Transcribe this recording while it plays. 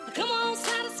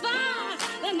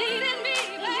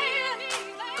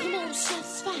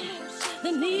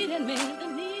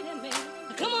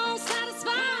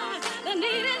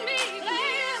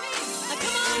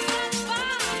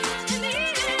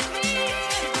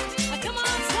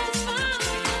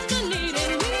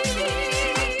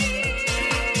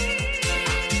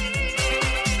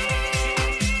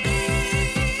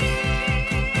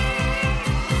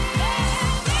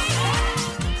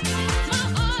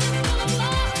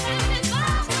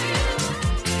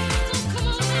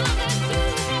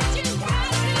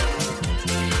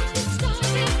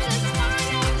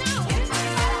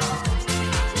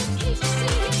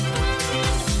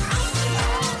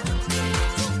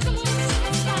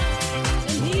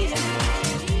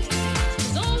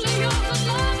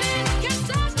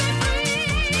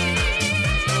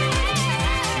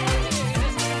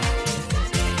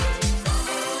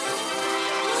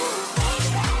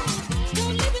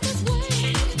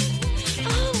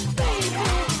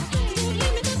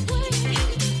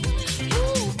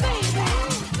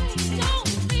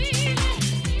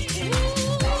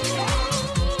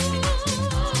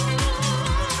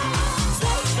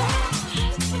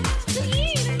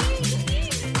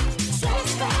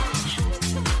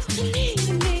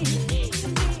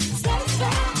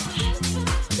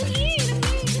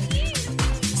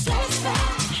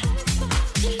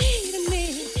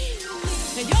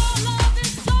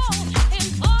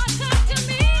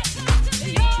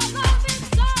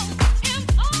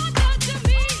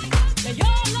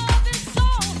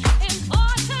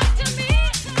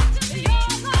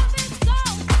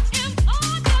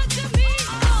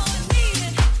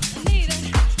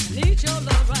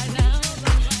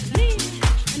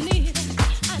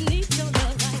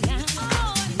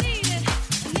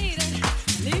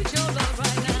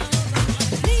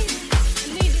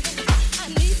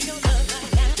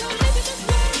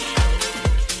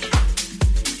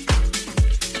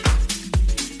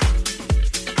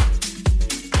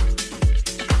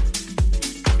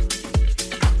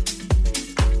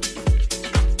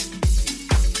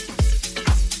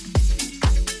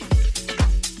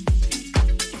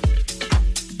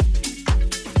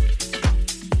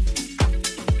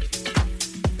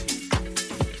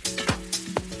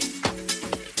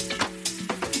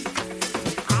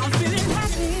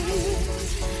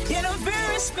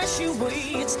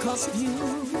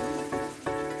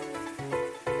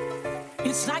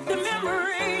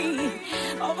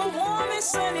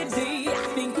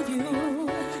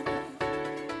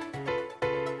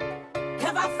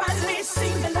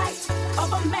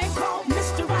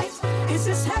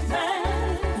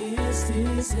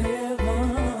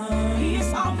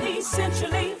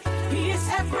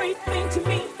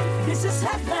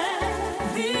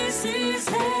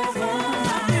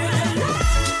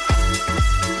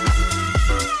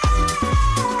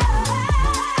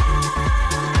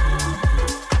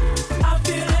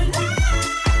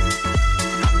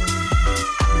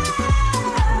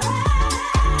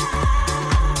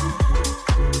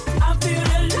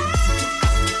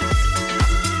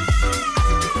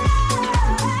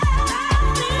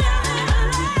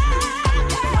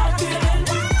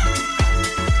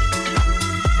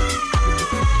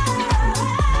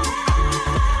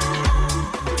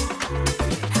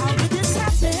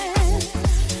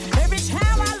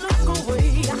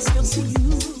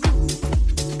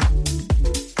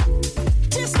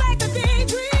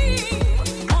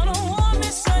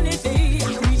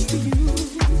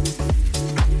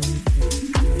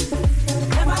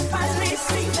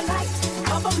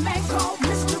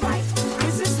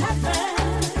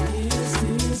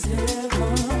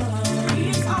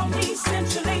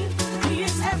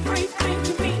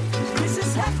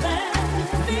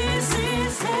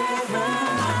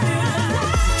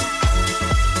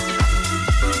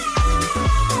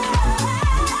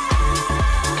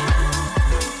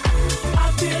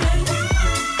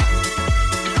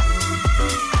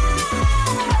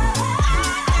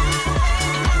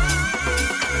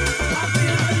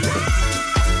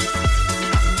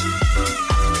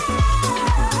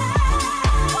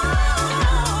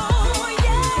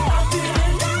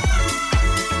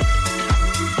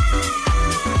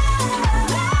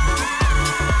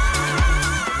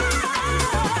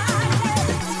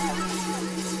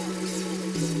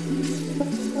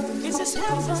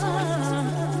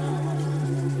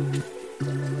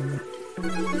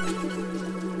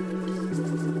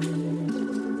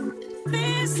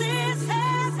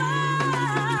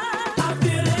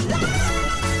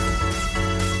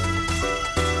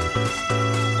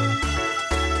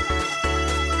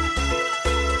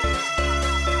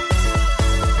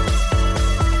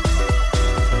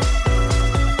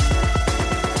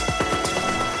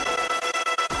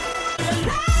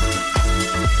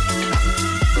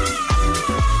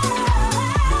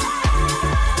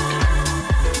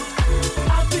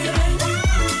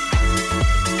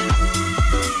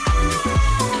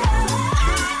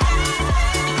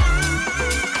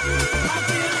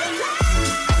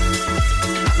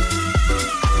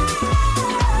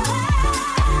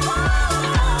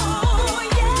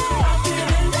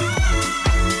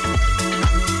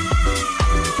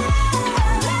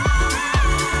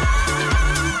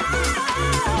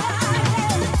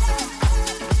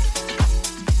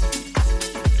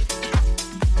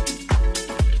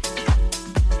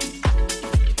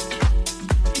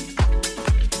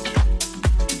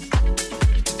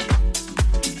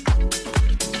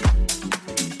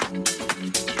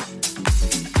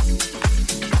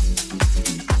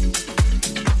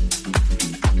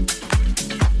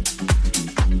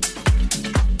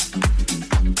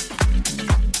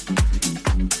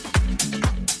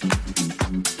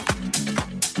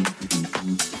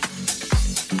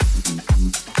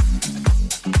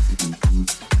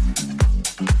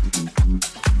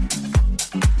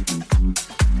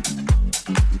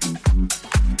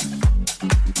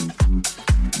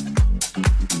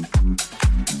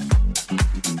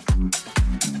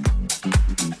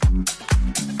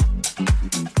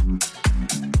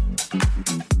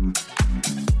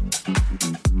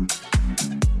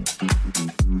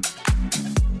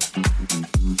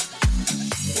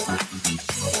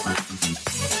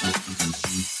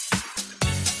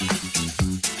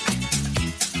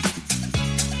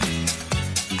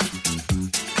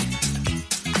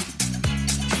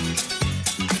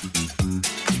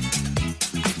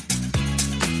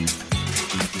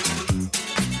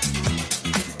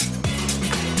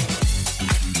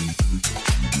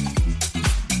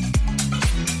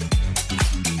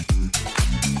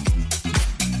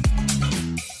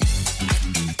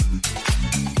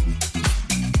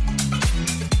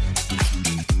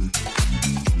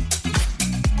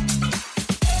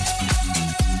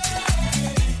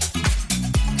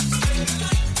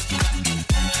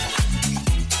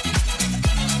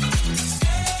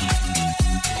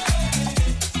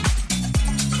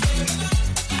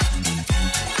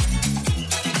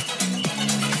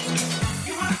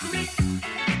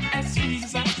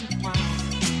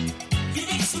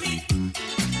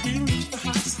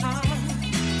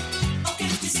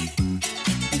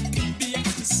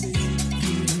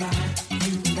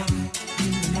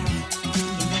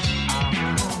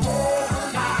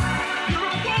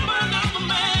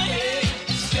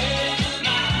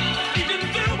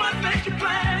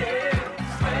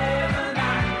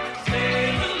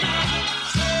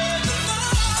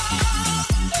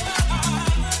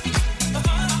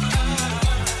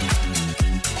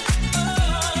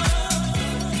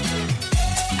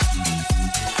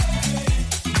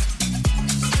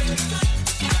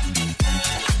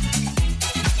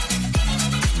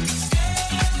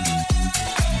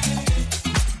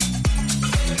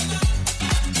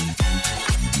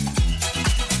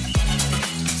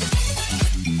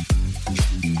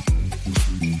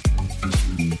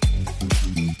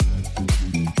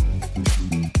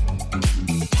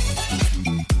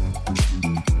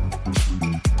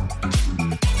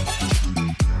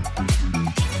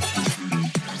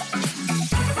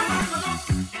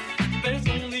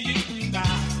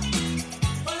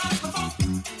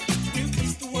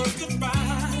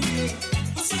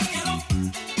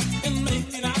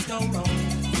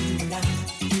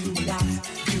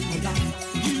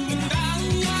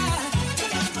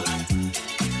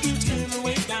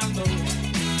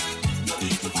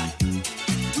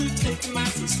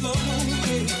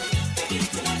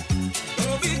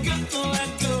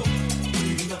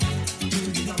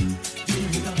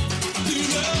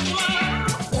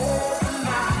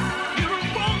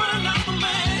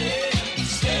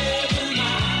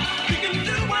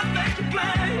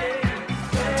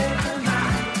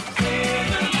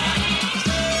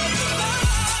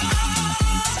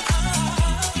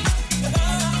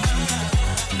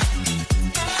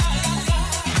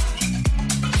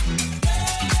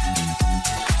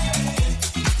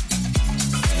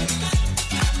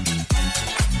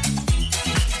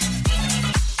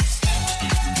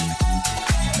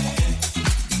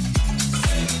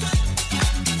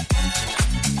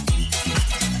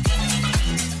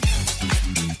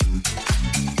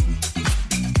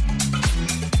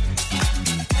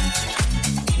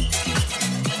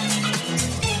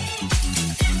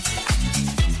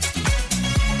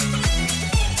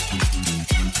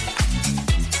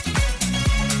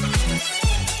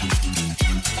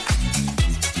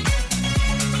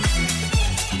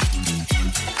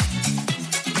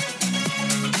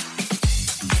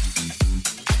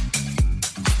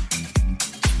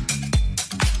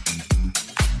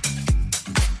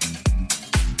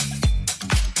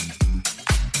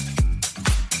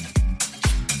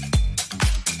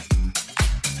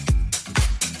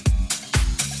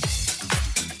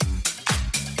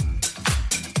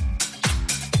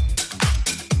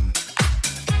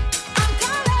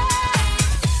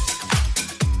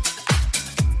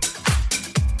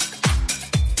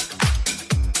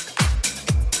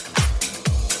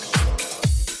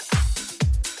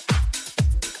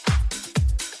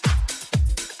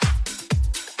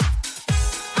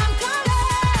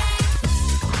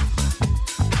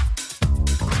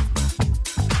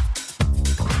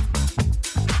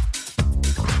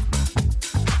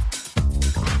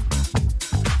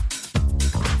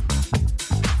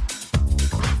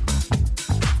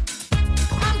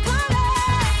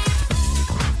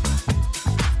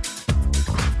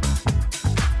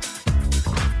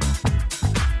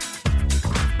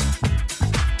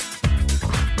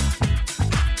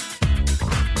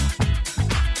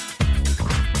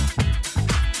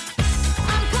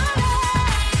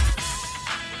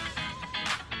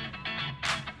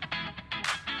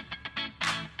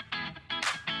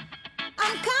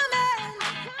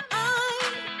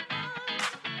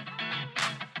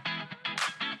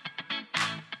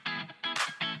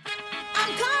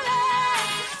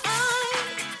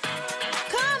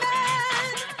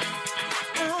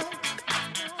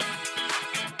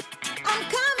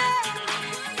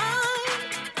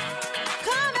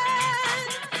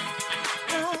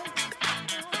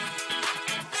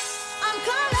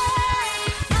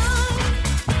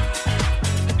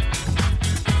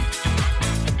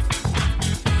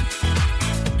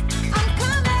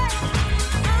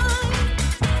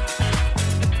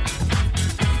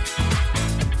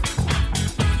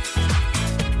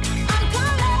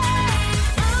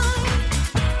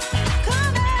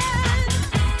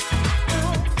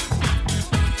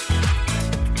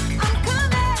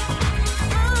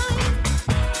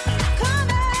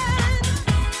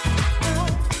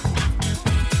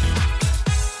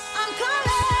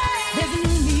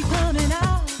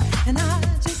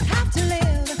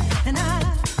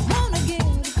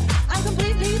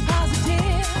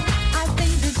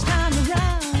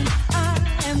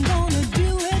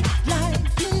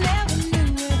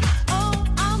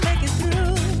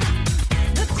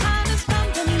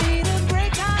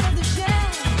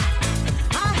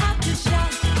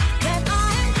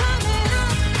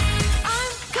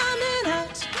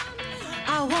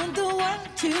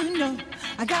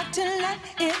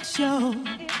show.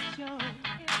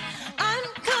 I'm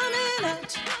coming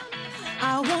out.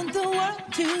 I want the world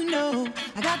to know.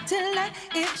 I got to let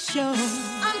it show.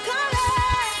 I'm coming.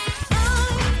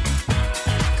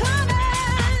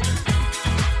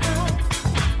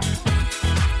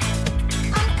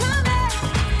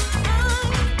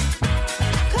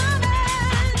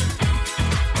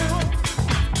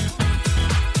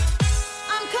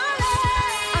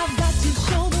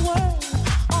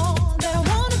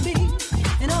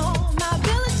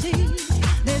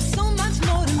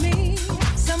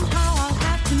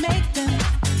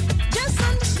 Just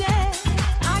understand,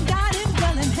 I got it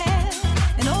well in hand.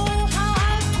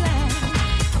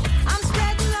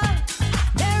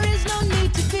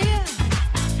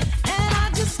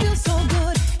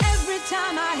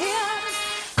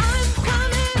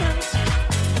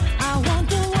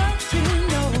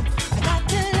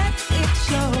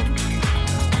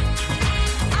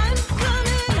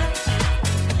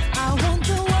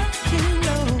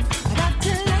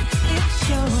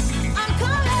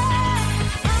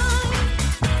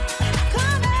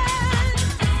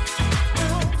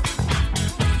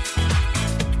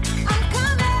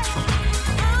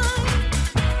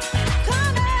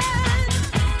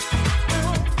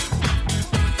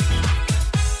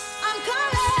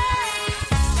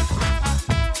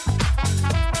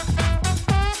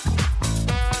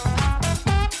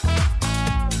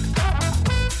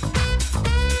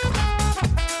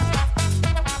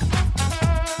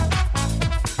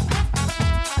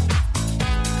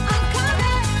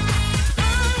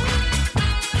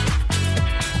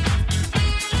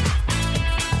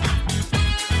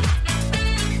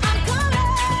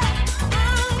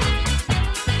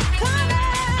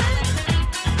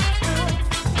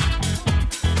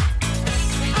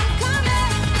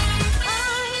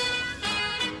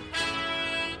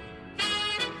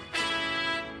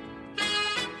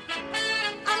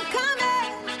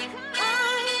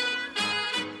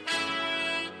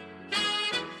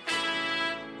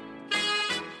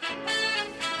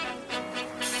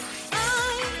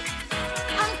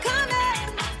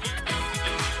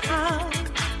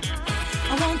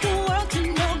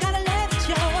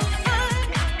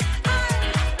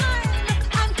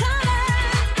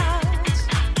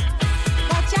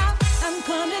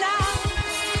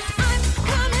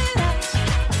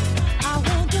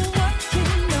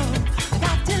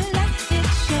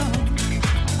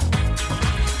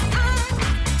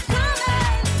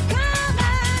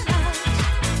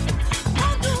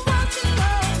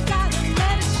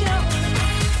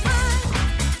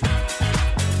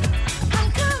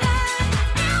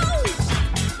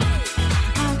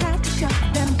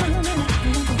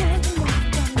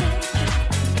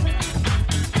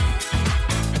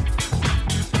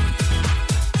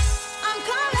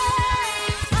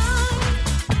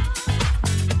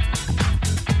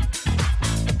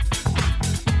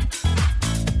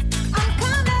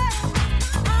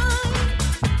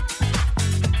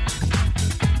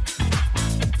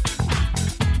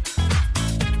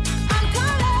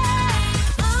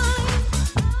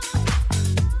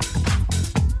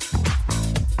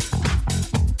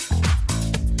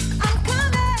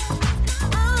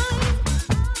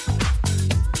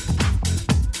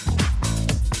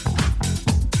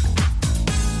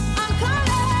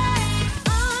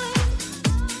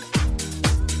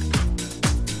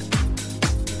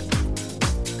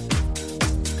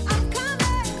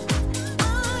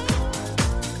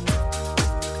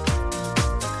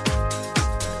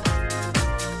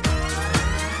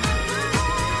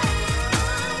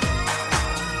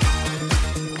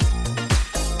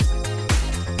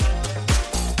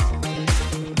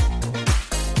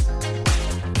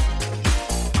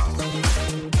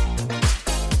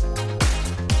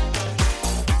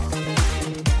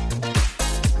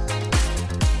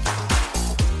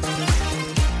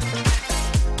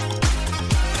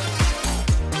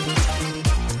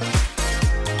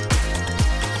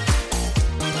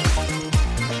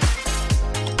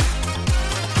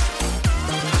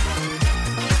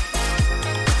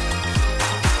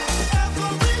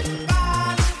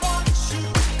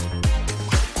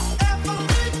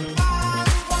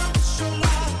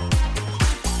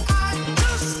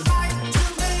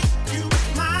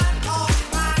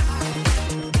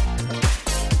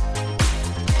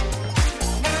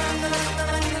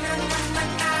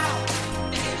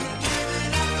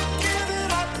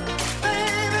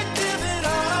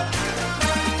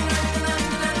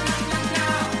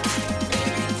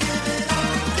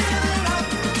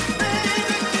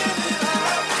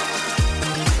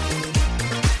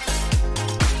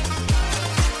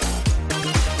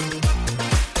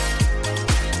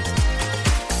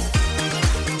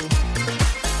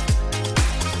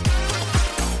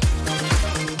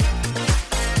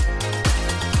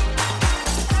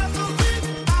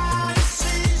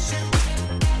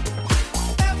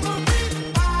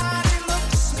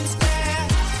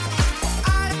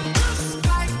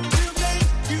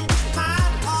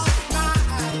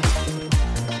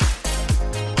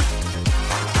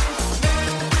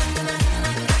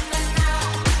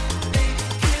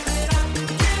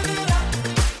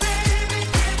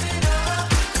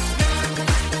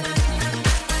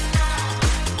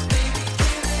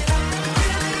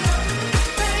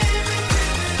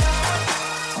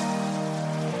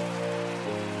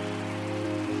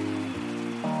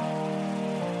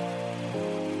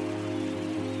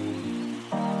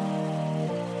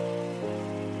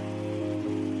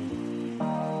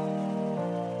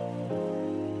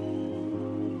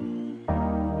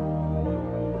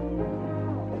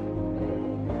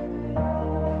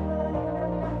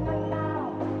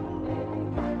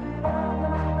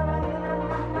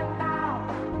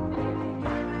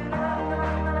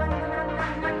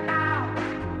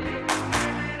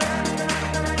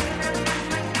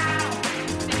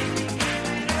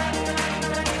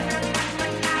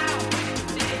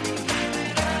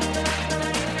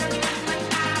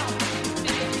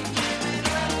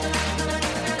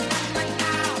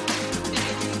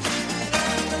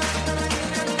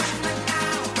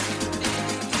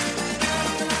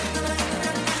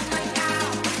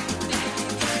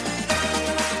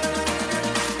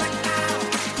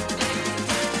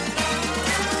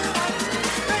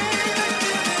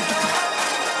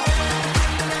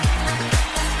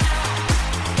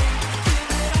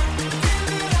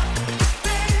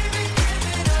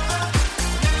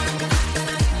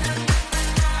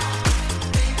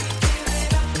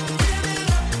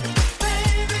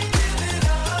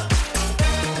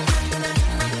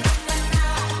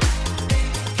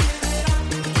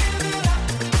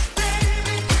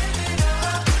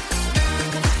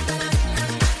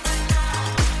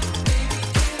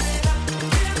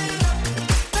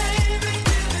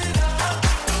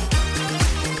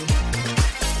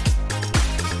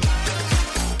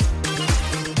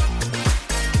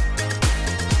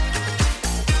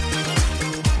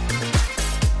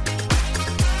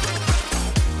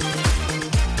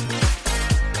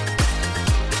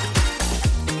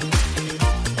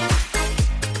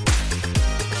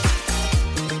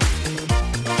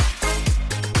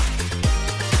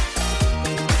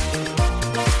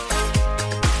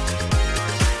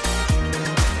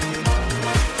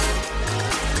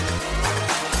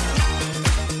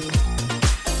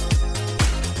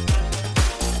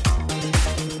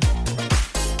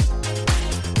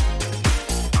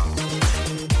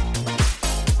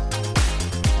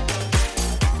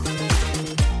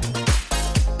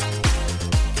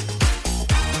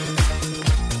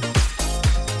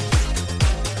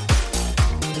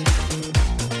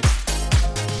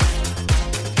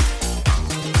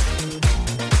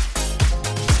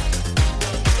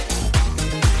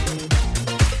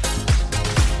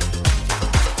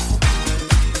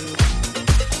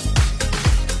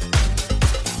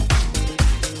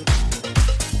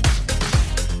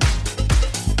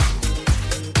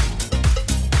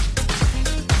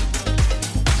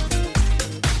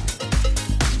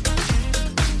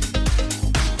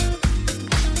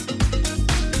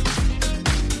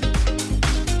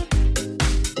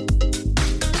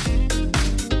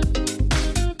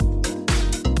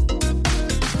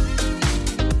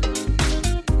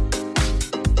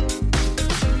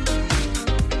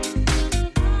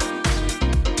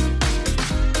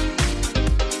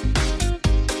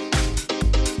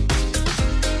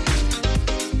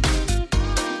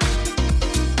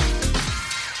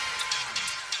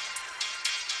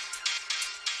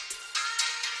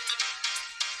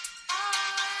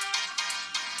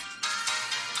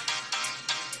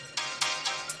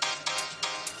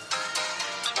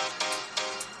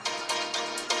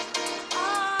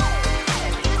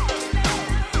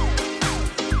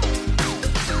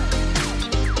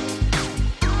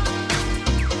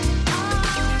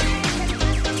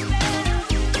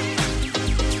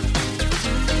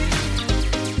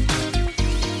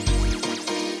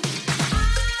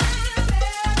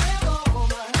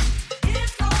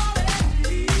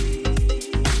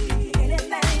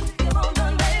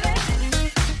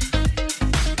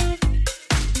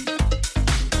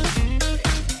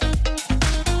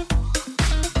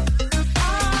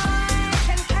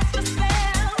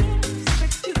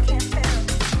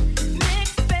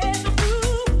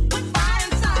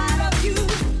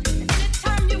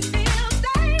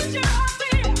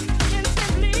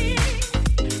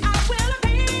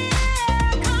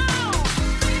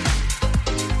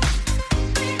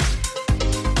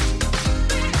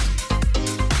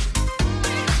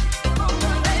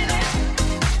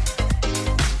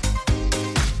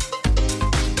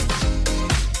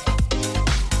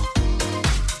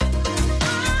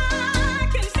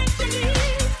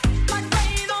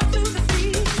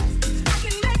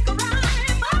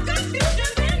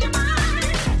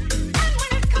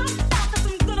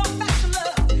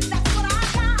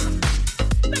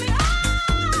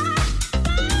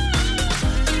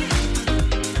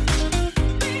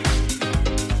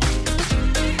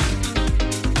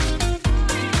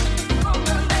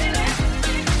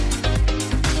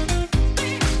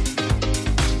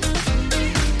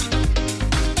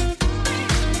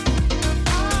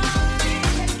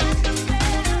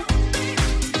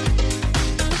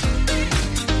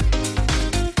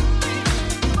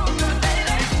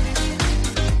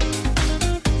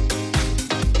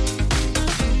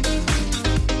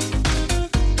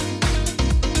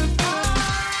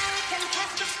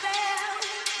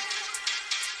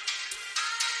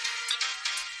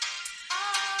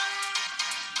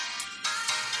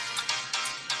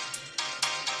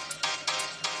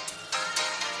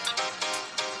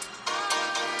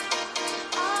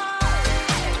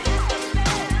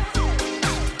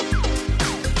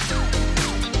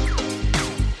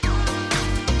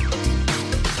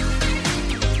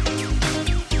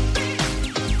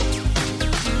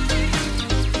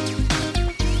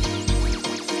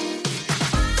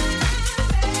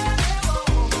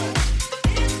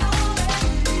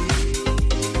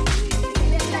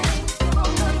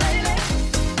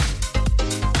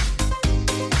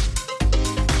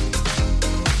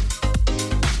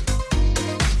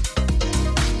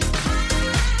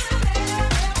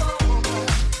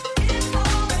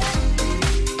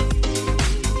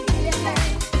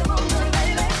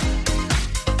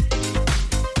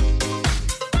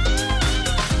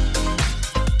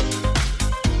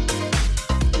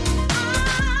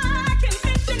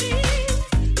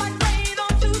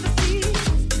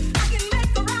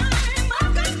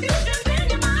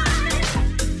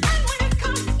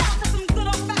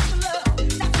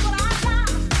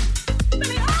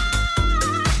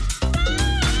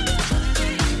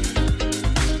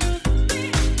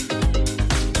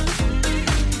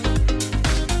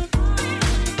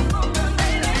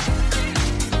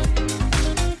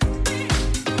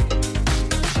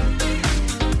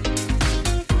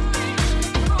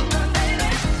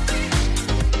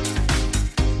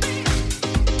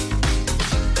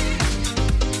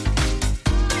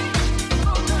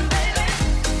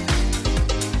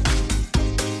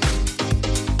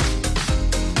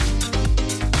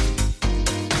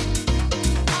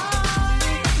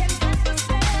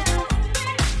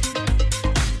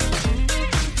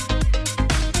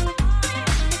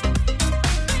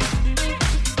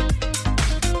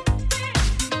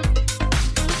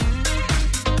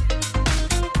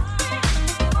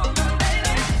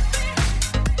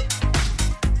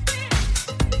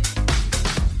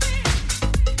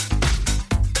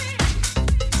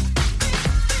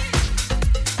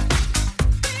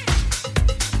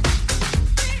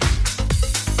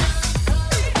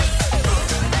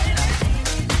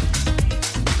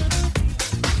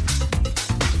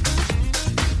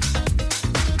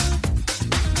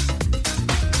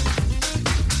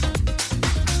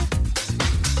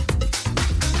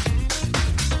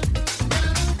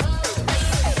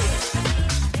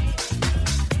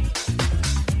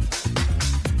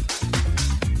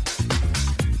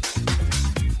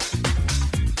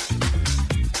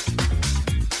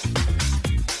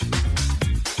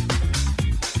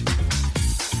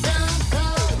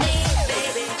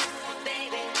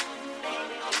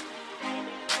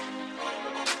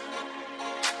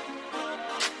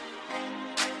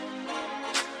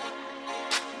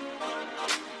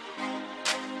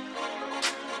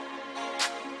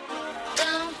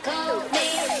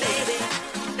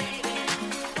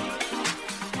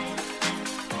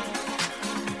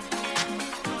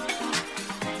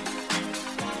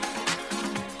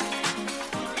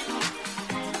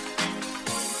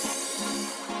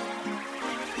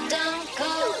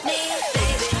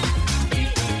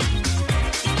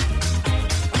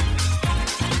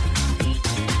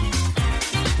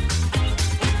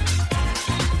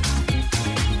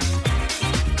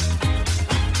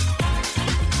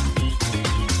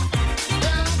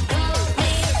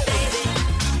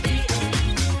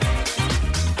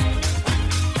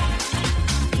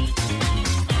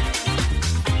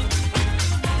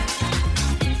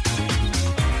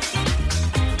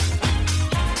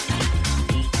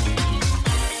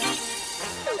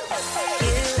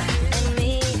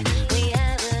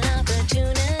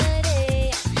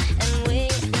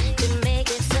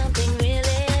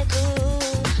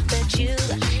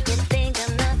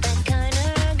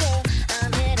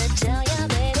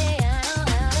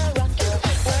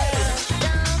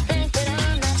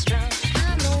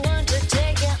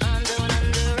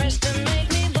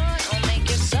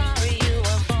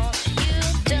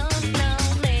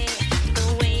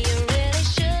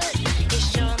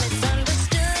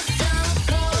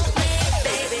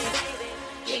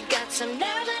 some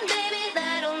nerve and baby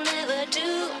that'll never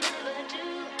do.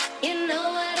 You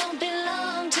know I don't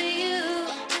belong to you.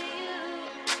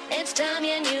 It's time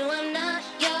you knew I'm not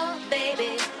your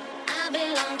baby. I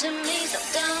belong to me, so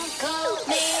don't call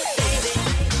me baby.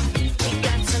 You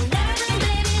got some nerve and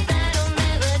baby that'll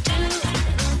never do.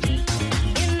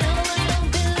 You know I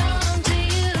don't belong to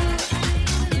you.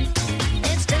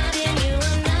 It's time you knew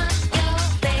I'm not your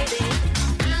baby.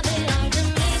 I belong to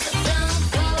me, so don't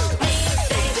call me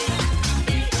baby.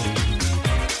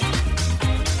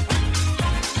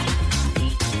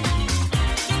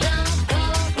 Don't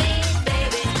call me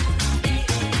baby.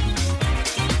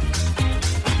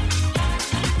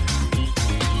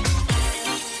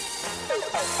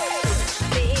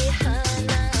 Behind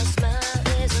my smile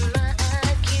is my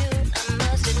IQ. I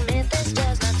must admit this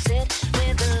does not sit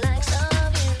with the likes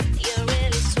of you. You're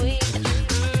really sweet,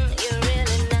 you're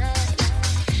really nice.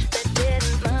 But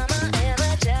didn't mama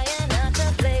ever tell you not to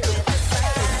play with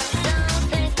fire? Don't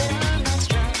think that I'm not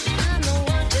strong. I'm the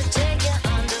one to take you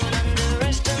on. Don't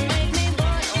underestimate me,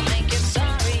 boy. I'll make you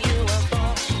sorry you were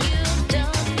born. You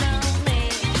don't know me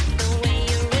the way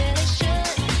you really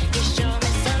should. You sure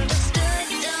misunderstood.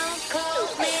 Don't call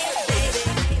me baby.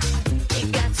 You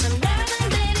got some nerve and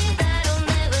baby that'll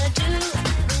never do.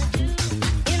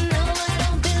 You know I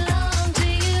don't belong to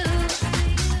you.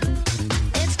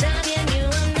 It's time you knew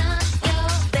I'm not your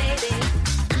baby.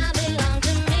 I belong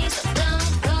to me, so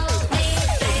don't call me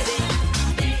baby.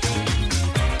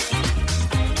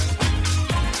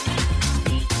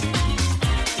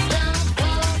 Don't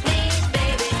call me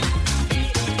baby.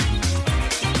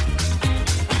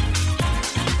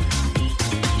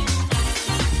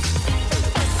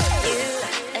 You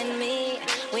and me,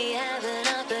 we have an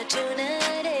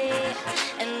opportunity,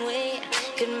 and we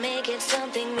could make it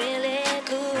something really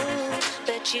cool.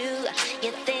 But you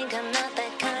think I'm not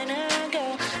that kind of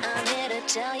girl. I'm here to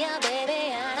tell ya,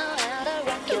 baby, I know how to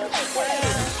rock your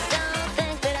world. Don't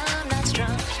think that I'm not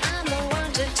strong. I'm the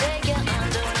one to take you on.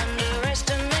 Don't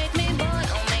underestimate me, boy.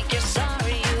 I'll make you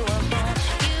sorry you were born.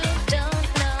 You don't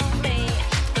know me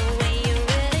the way you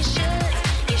really should.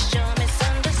 You sure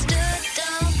misunderstood.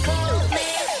 Don't call me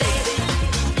baby.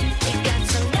 You got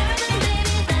some nerve and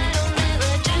baby that'll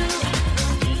never do.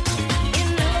 You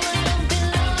know I don't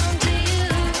belong to you.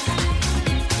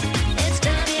 It's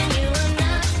time you knew I'm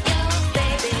not your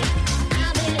baby. I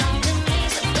belong to me,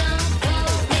 so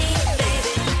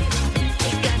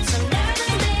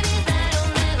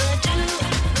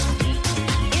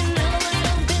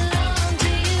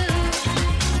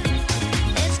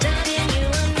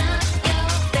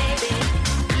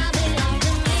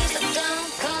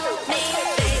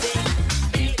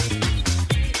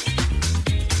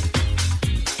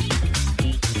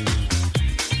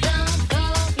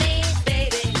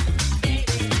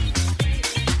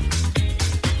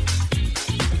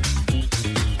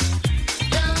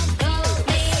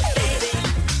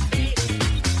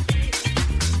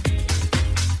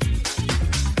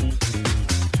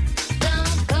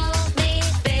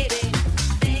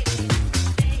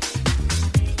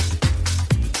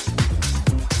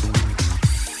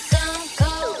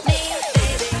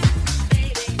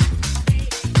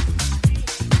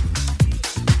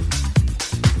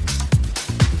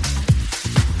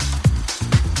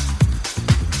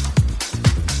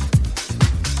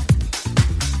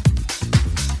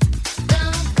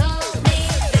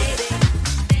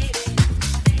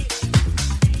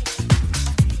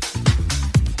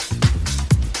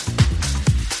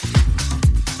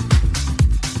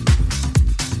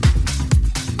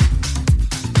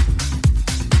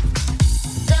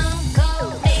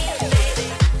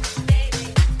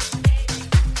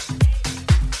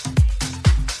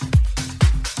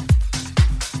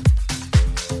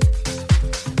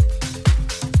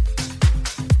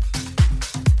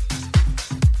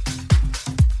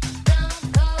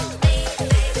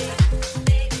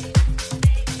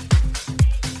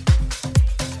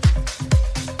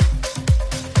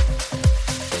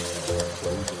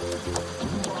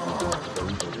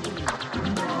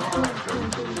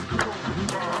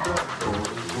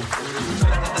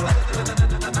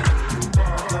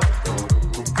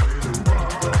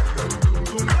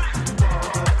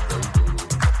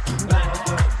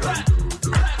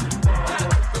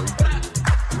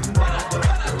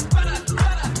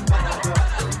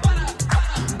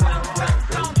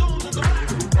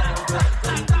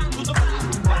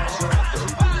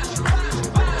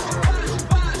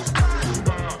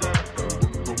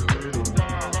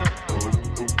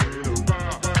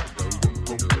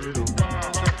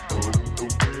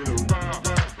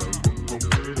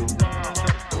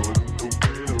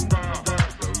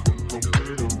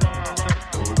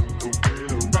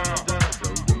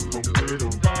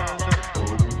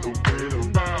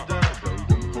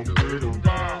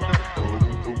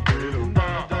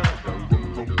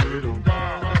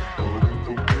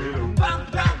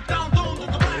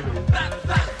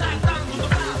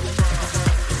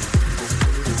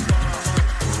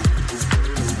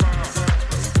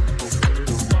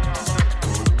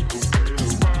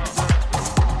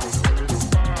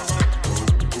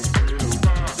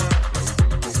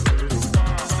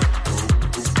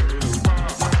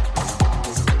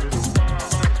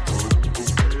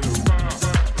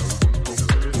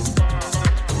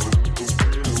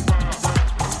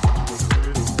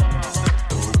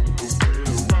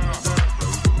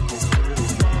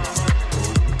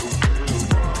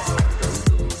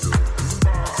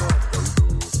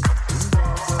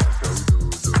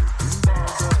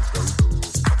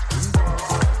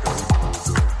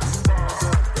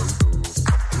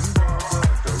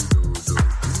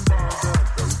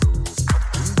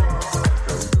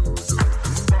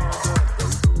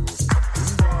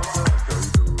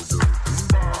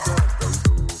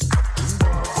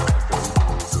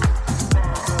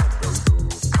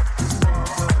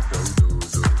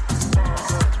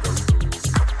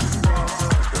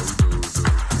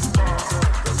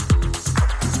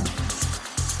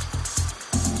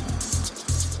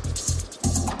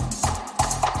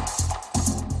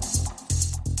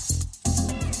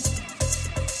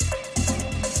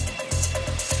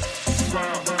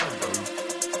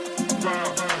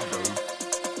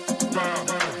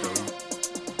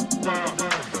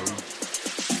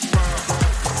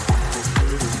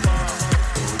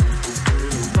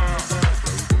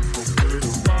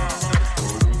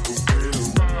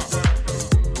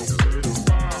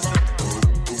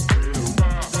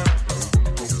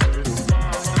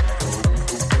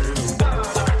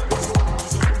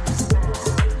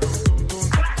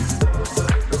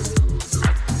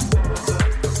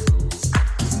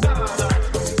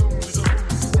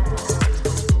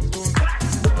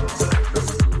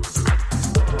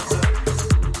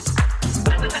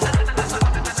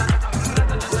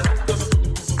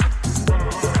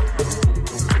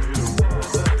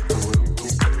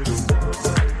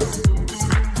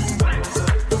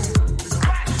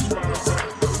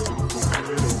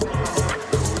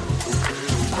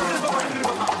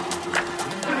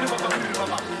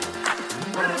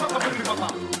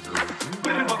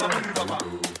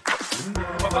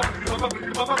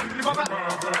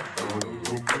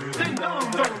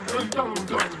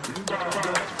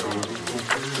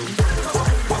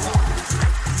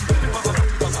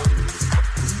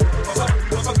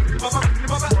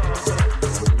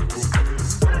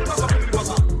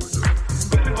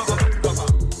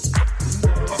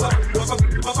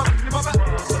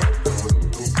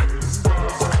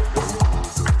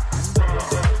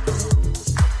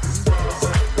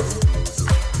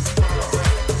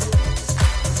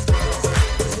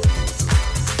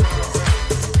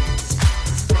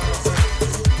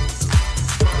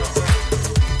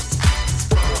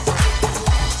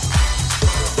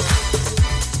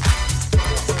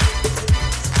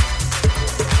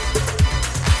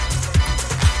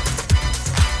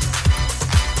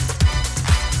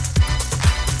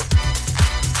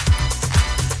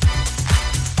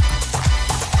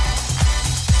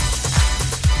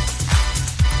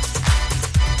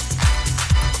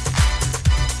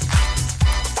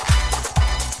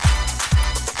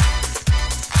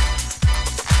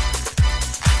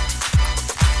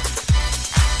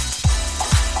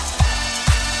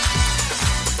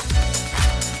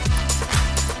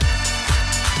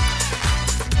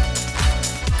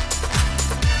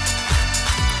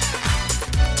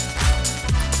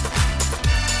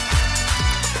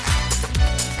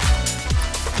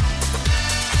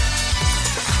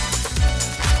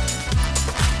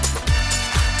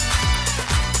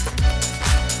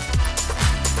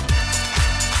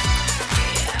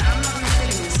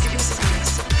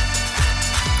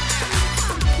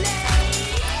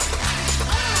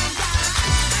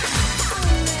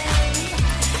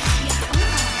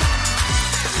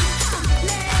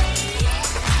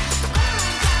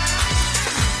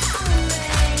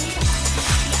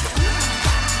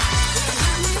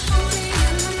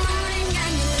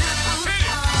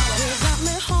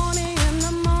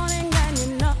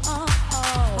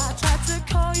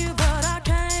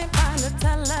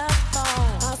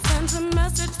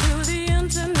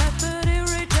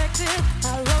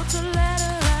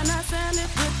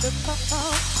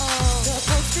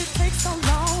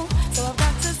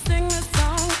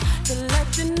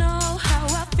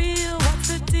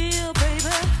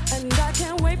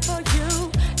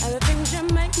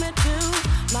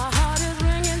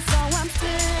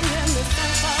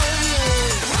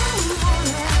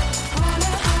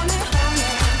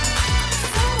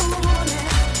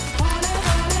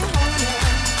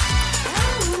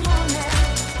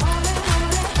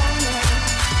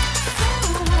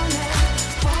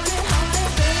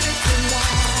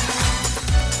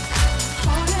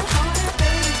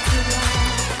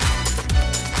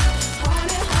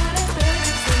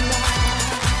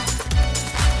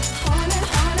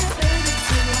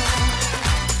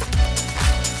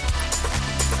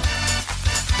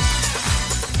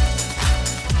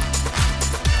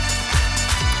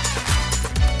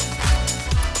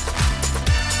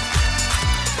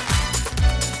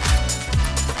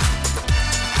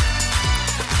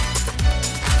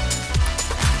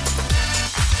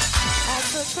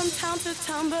search from town to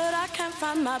town, but I can't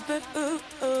find my boo.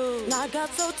 And I got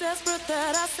so desperate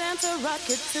that I sent a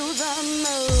rocket to the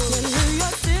moon. In New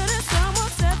York City,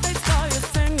 someone said they saw you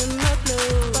singing the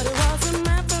blues, but it wasn't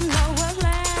meant for nowhere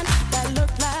land that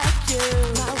looked like you.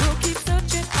 I will keep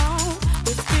searching on.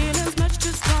 This feeling's much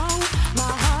too strong.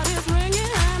 My heart is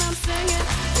ringing and I'm singing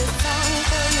this song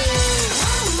for you.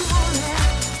 I'm horny,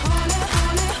 horny,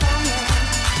 horny, horny.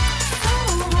 So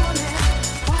horny,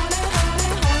 horny, horny,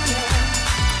 horny.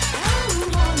 I'm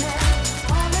horny,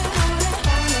 horny, horny,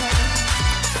 horny.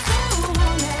 So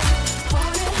horny,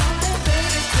 horny, horny,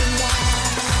 baby tonight.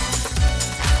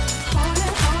 Horny,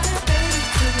 horny, baby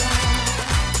tonight.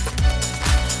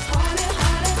 Horny,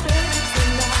 horny, baby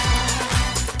tonight.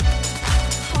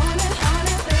 Horny,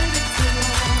 horny, baby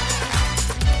tonight.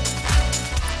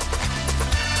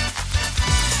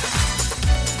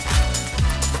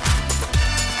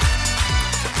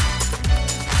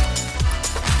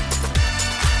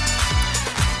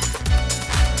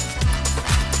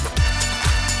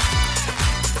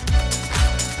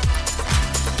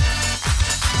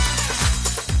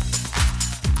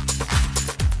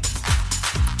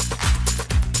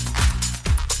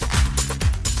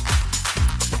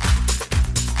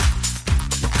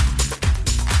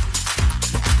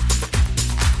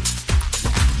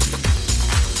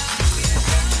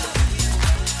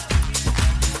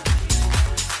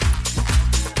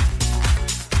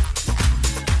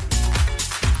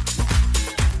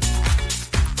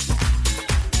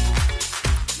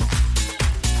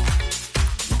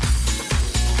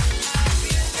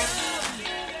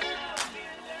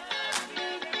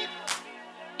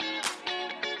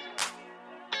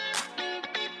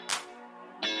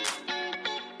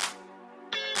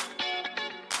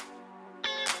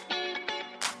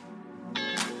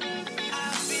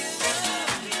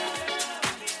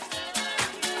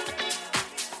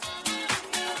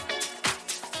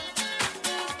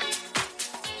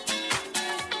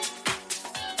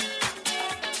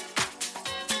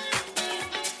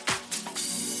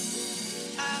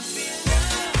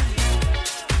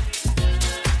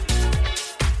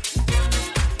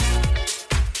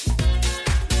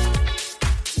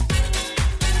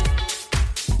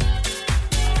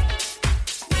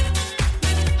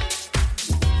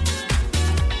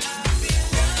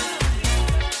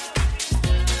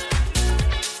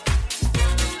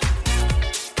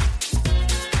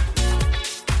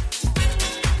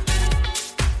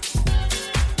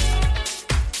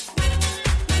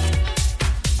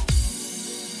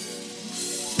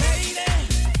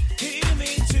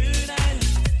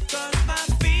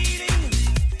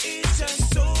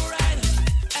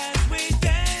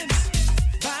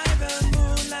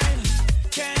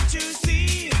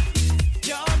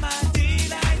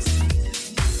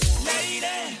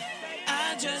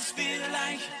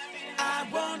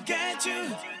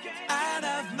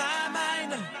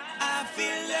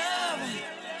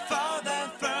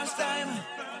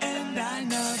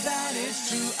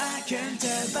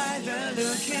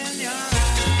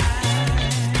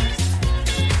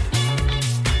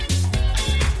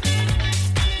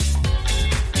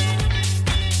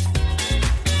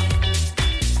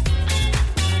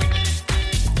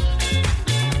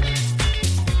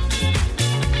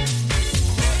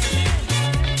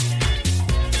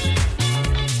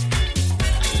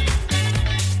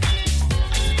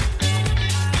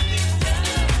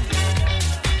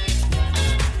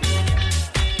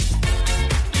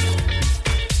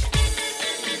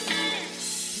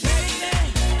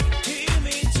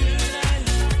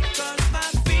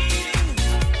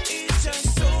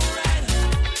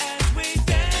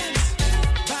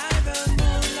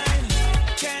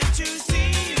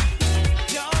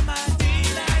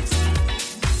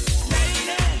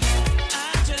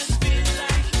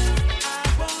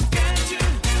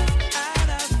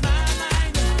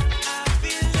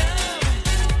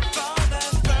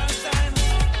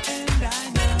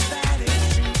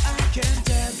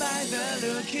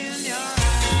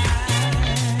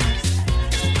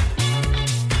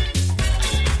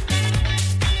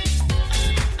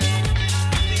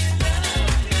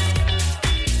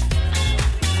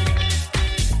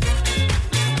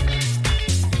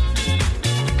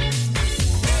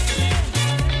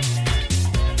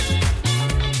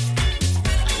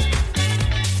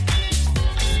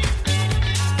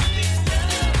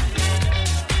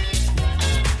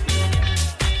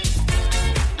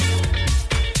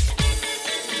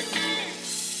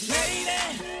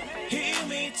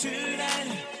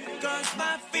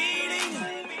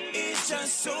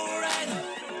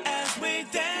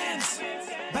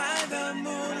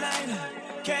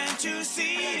 Can't you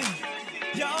see?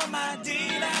 You're my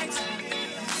delight.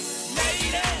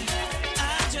 Lady,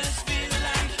 I just feel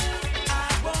like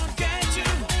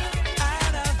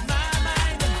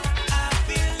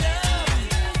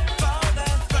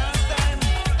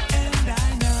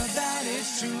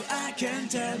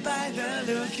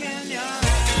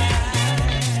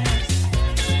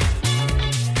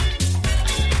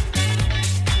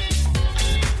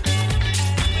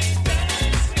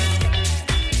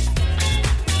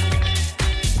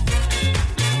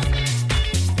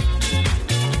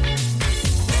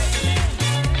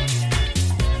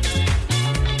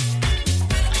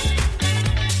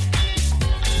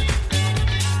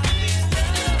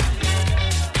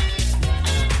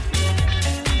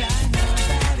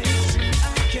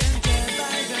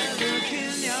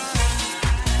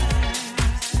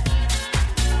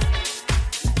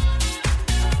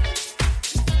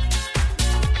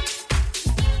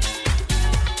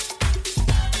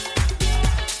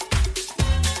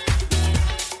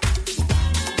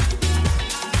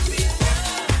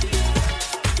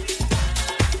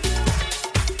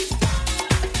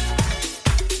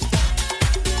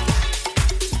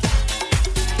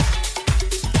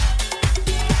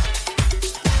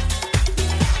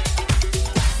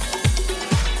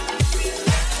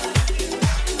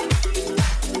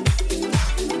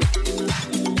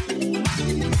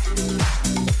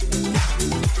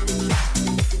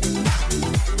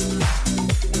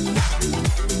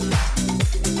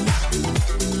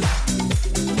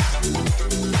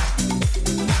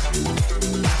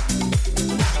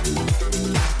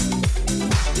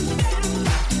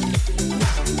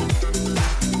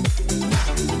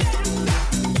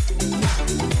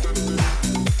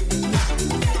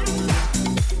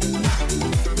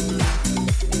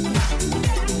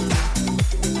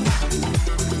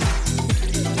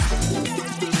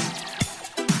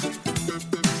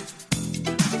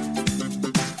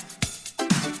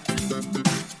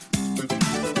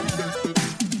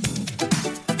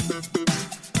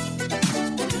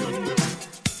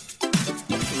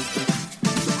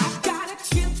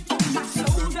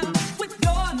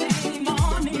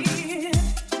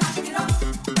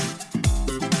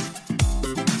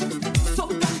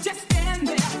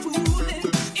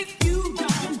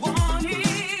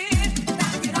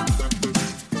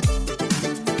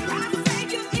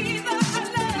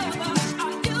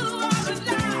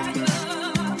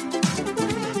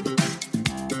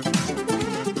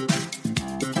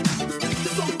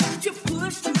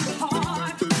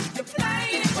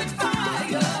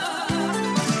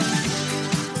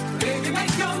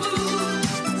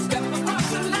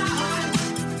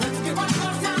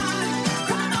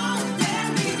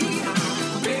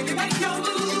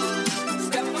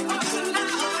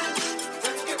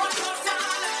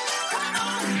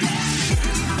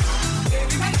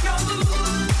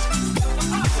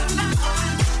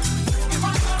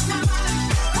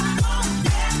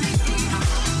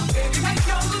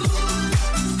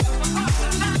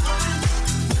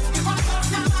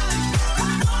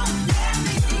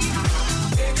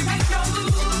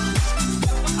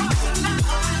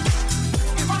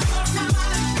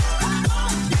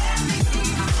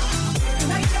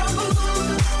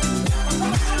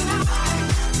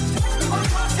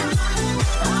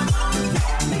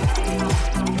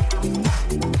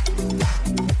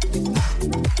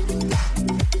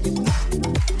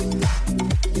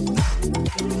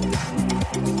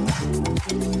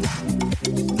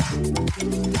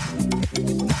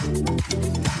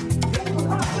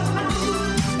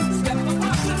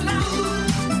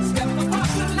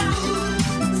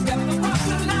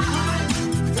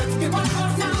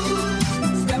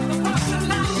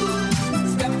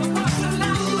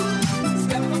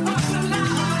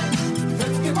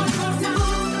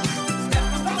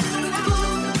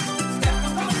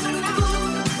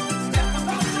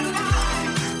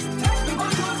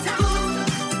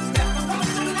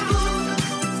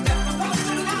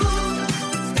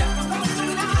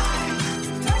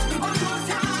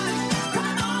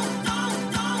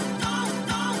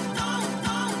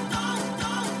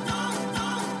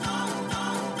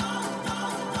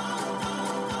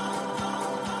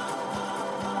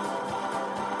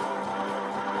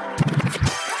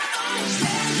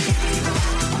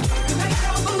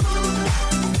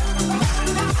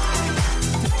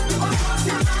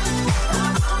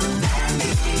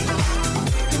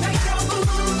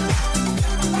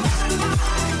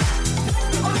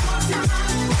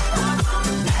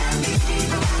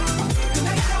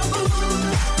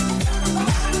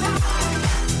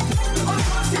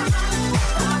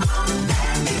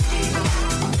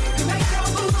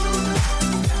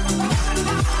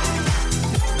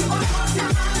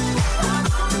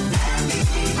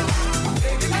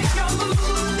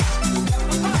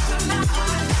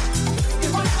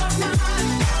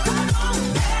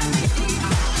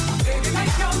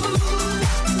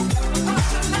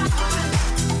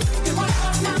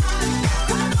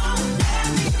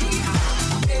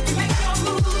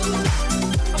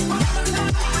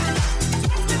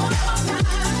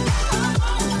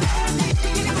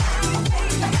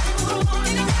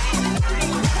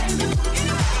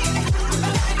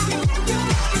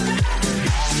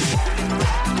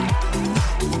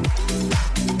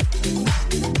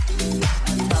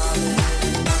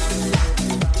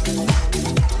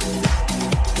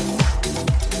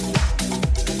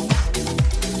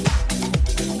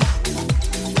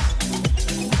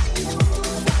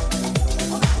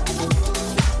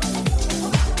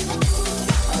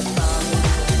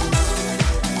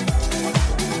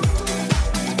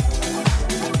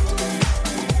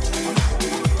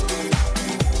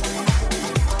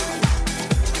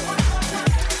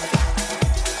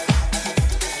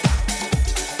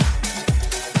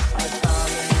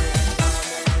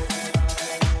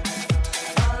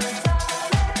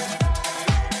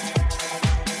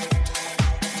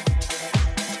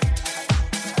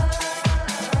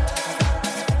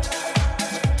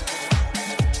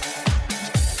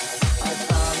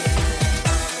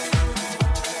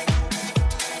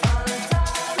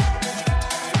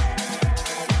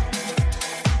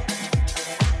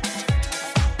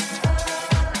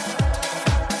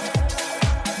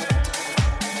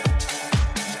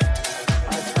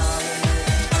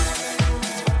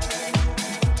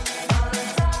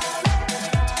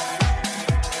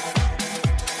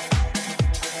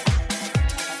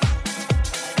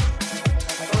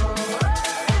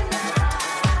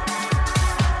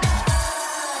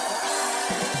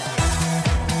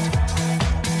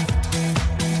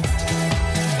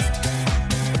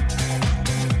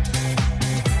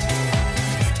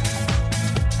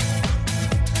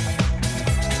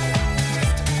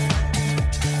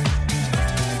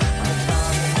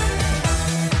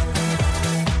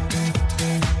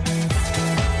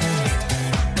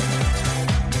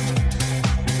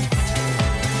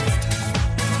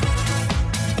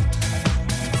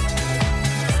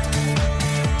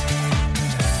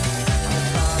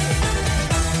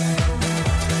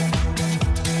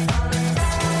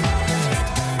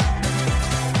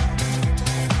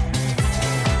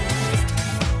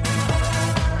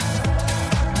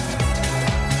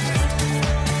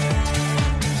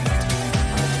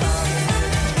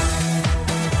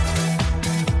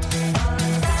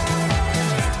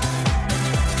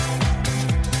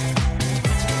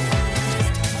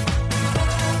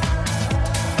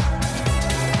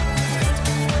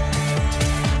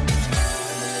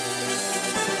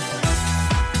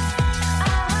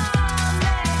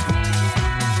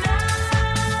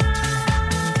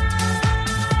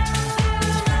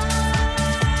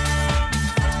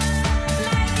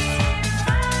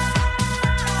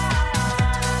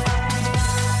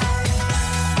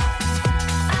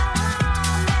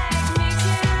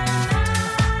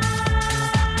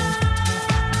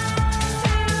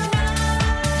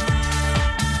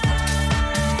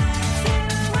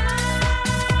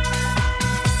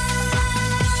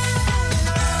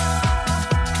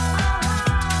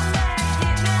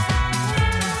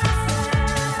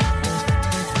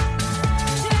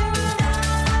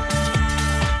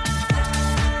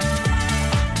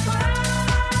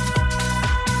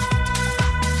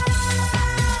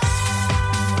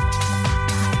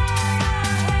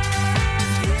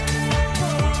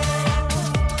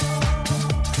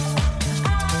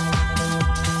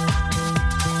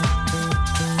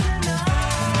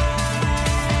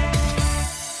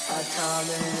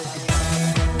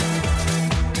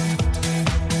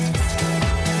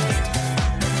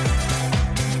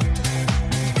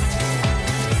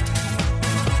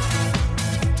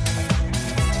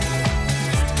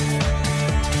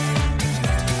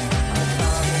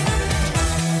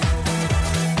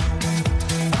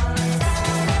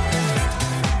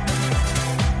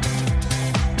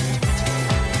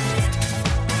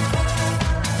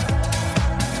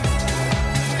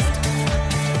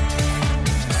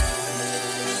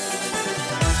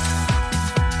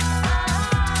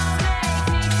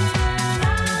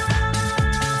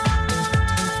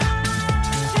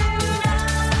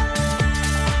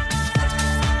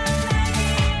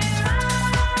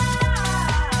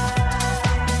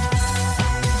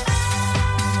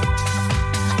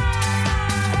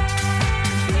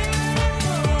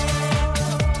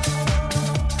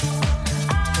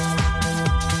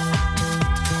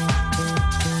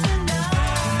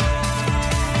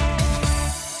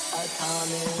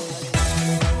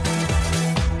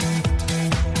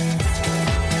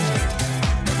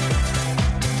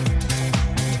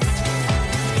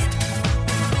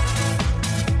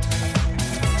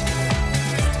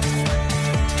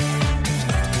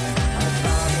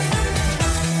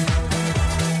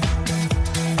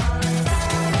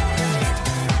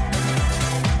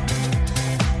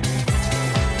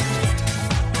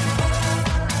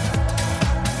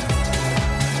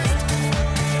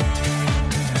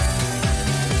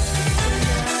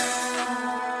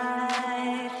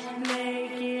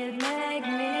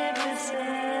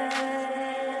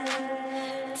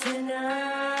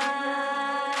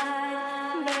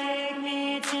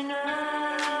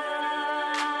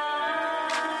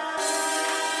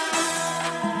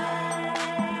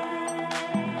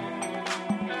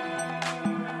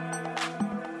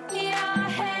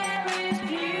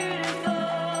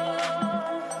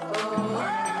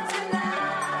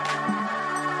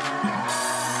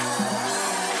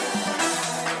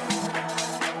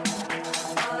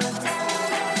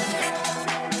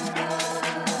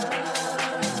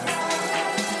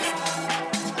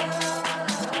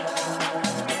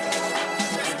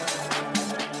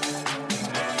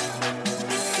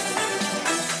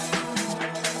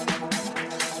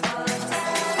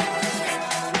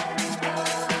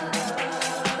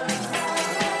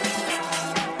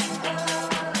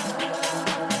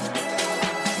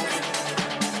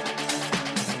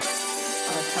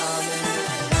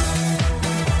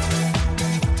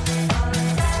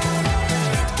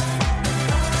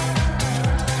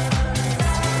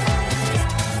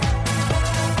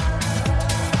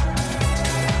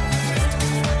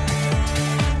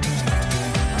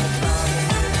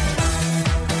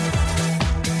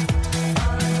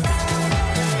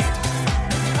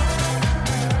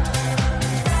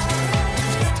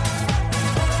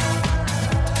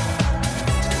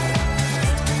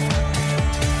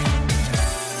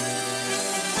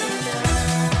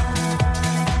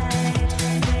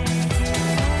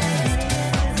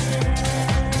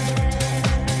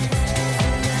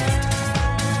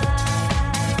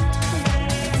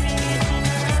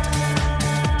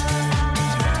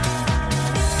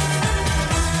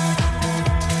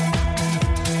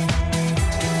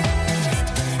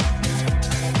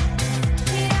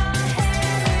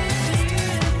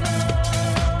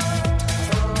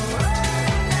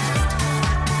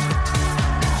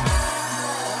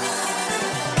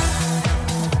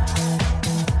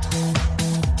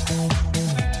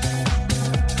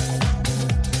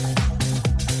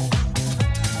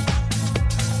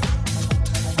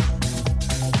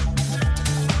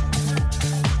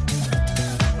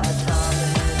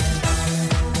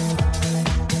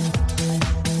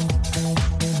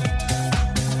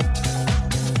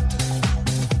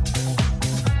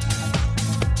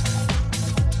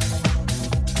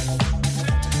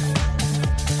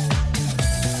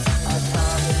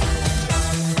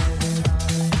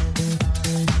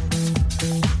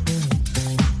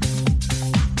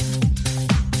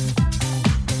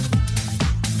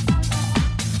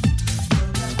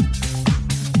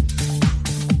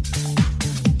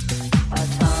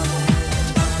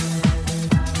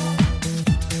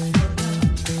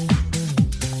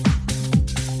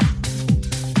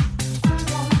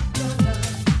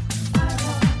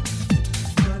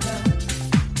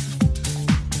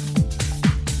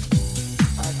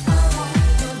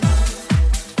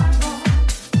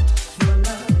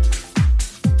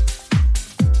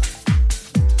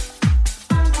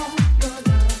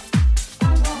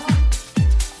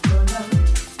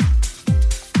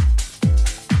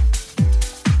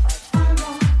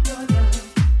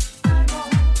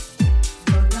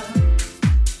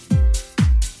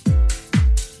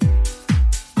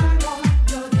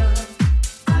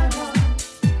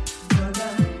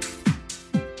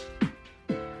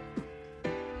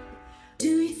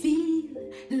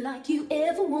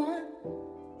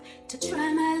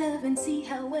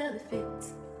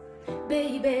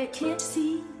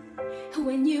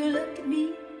When you look at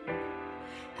me,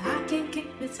 I can't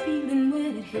kick this feeling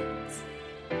when it hits.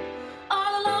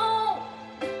 All alone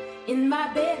in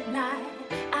my bed at night,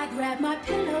 I grab my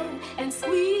pillow and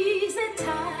squeeze it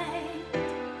tight.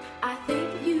 I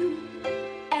think of you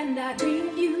and I dream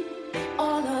of you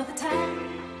all of the time.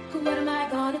 What am I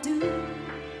gonna do?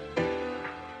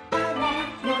 I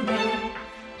want your love.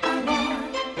 I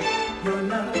want your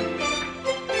love.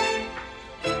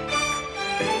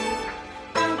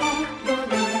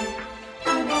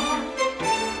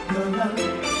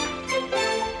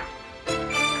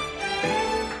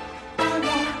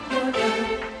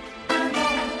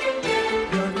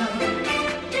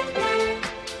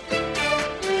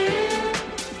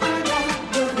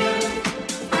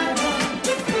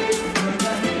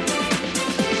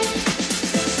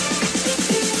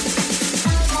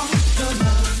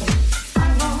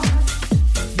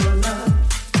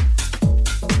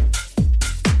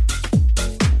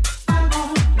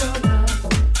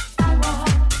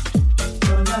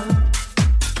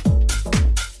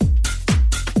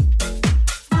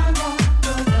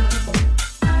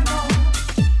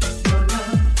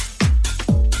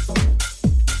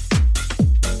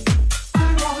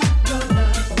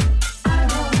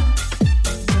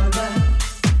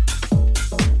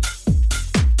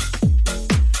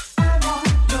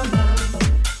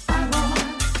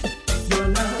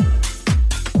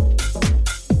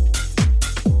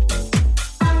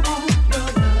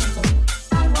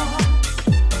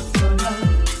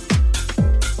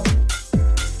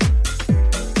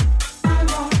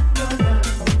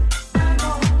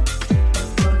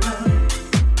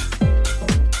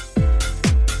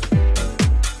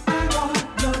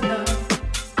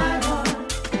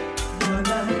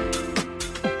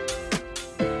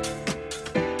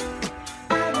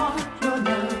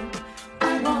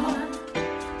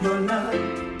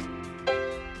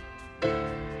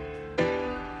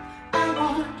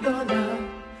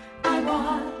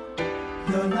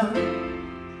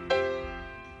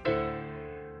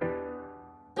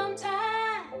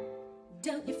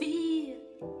 Don't you feel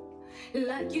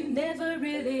like you never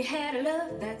really had a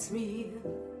love that's real?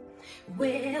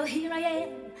 Well, here I am,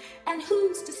 and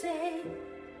who's to say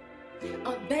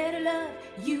a better love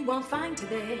you won't find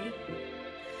today?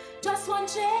 Just one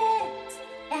chance,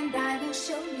 and I will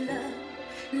show you love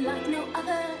like no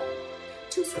other.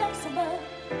 2 steps above,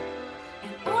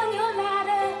 and on your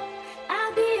ladder,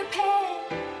 I'll be a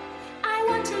pet. I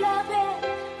want to love it,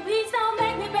 please don't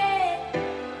make me beg.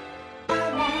 I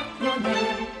want your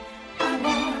love, I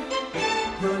want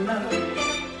your love.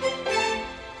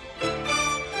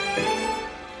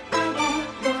 I want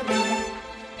your love,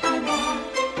 I want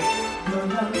your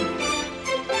love.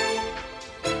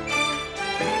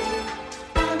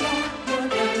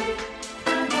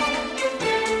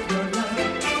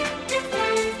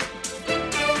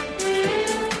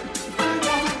 I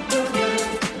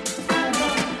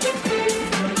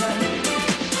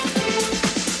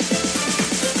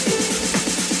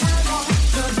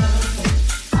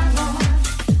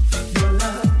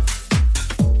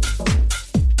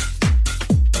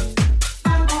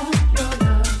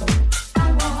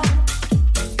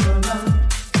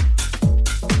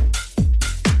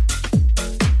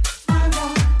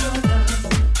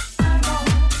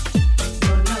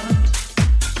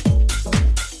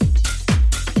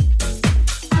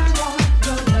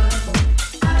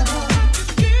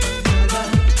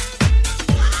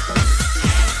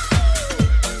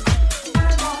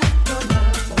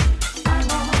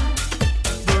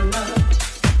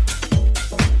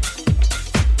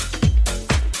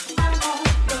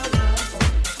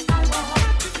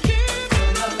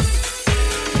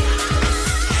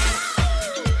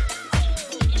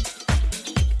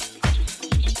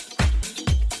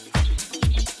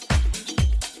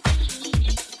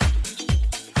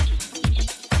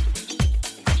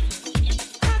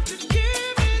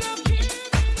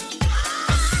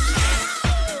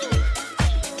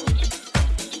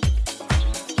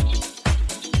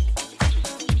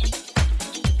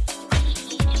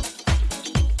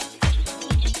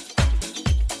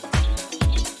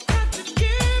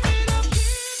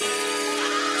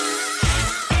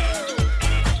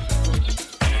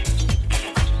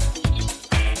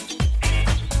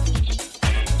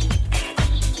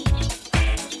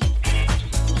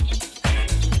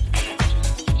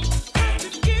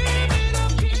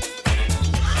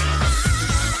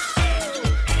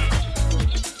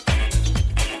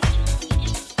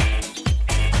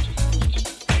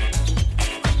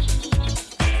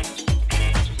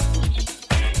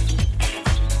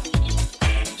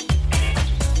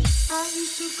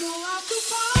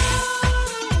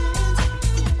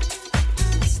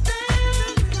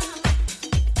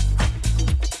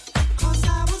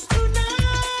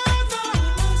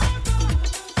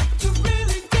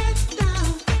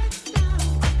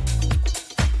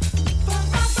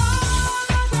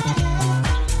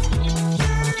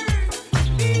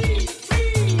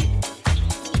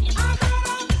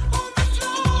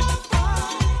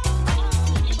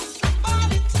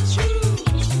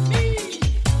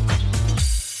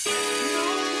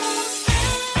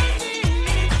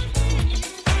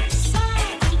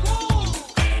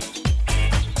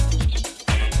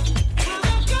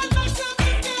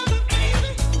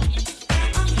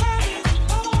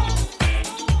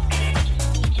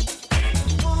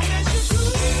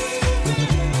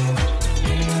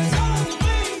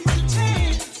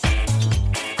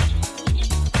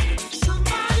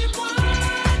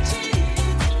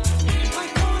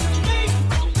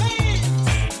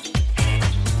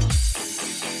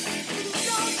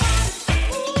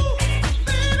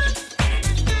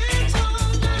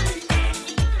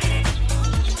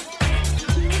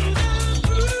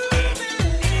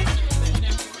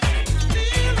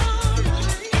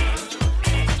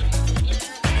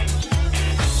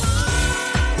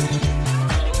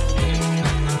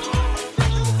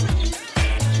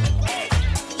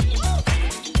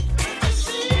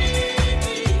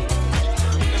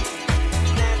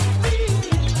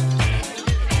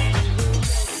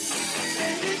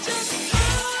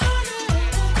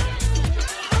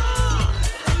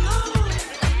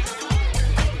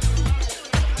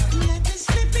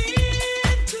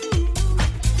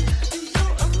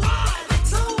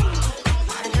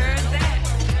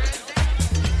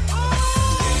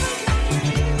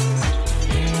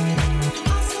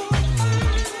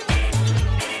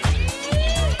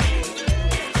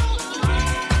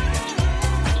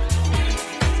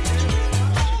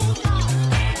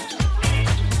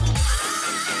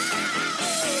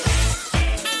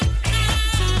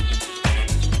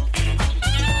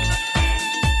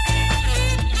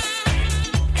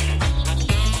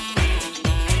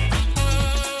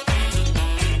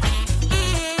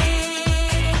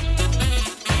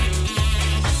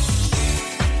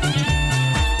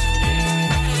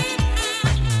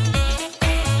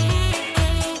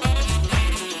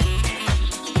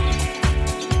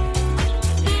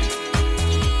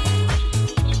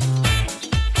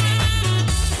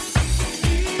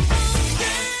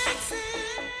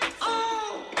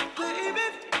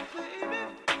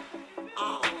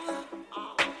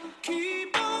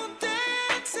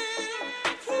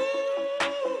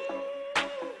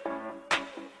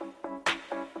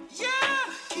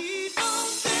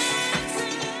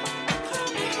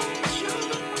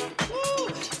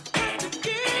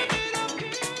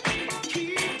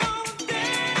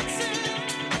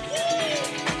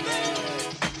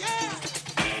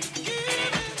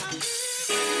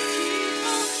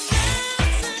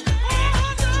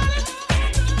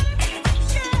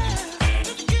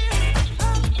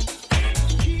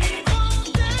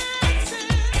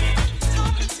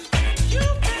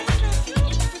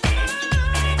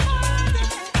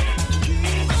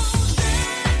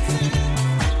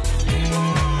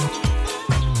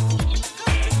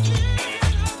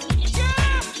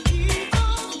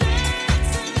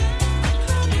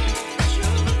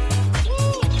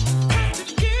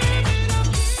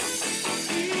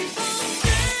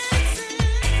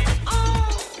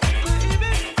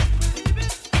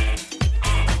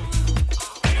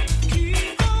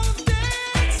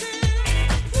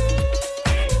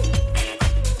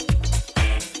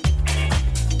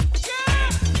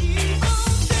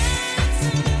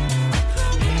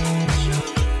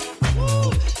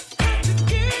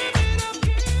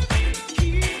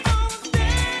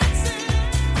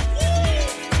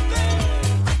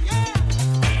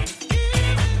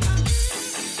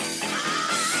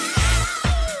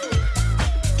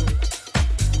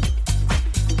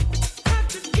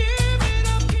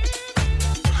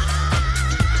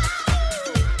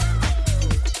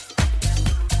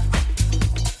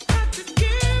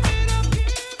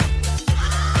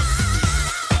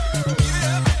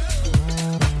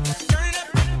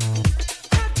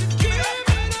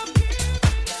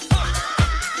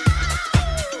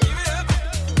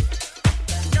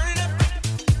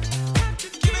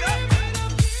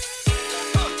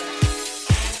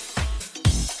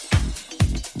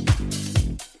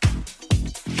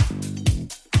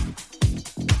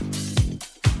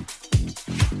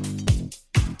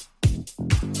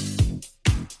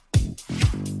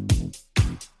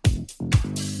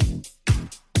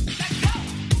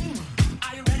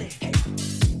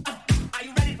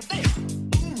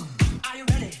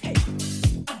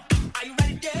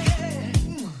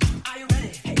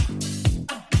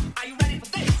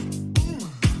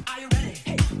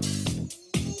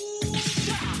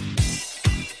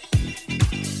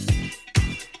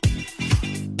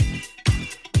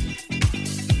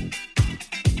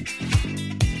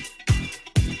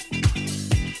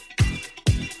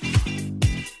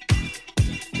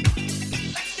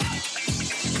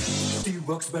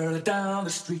walks barely down the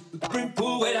street with the brim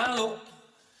pulled way down low.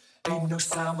 Ain't no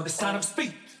sound but the sound of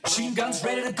speed. Machine guns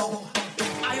ready to go.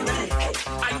 Are you ready? Hey,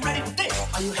 are you ready for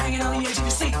this? Are you hanging on the edge of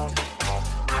your seat? Out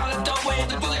of the doorway,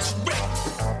 the bullets rip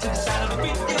to the sound of the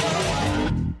beat.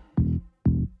 Yeah.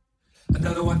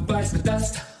 Another one bites the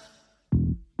dust.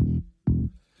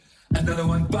 Another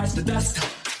one bites the dust.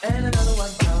 And another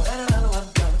one comes, and another one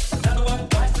comes. Another one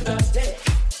bites the dust. Hey,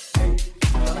 hey,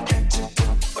 gonna get you too.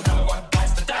 Another one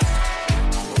bites the dust.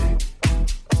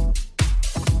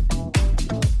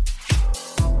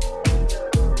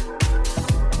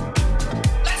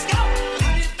 Let's go.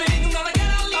 How do you think I'm gonna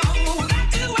get along without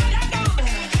you when you're gone?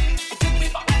 You took me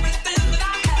for everything that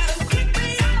I had and kicked me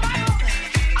out of my own.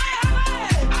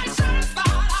 I'm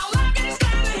satisfied. All I can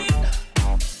stand the heat.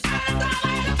 And I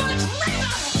let the bullets ring.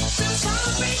 Still trying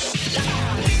to beat.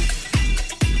 Yeah.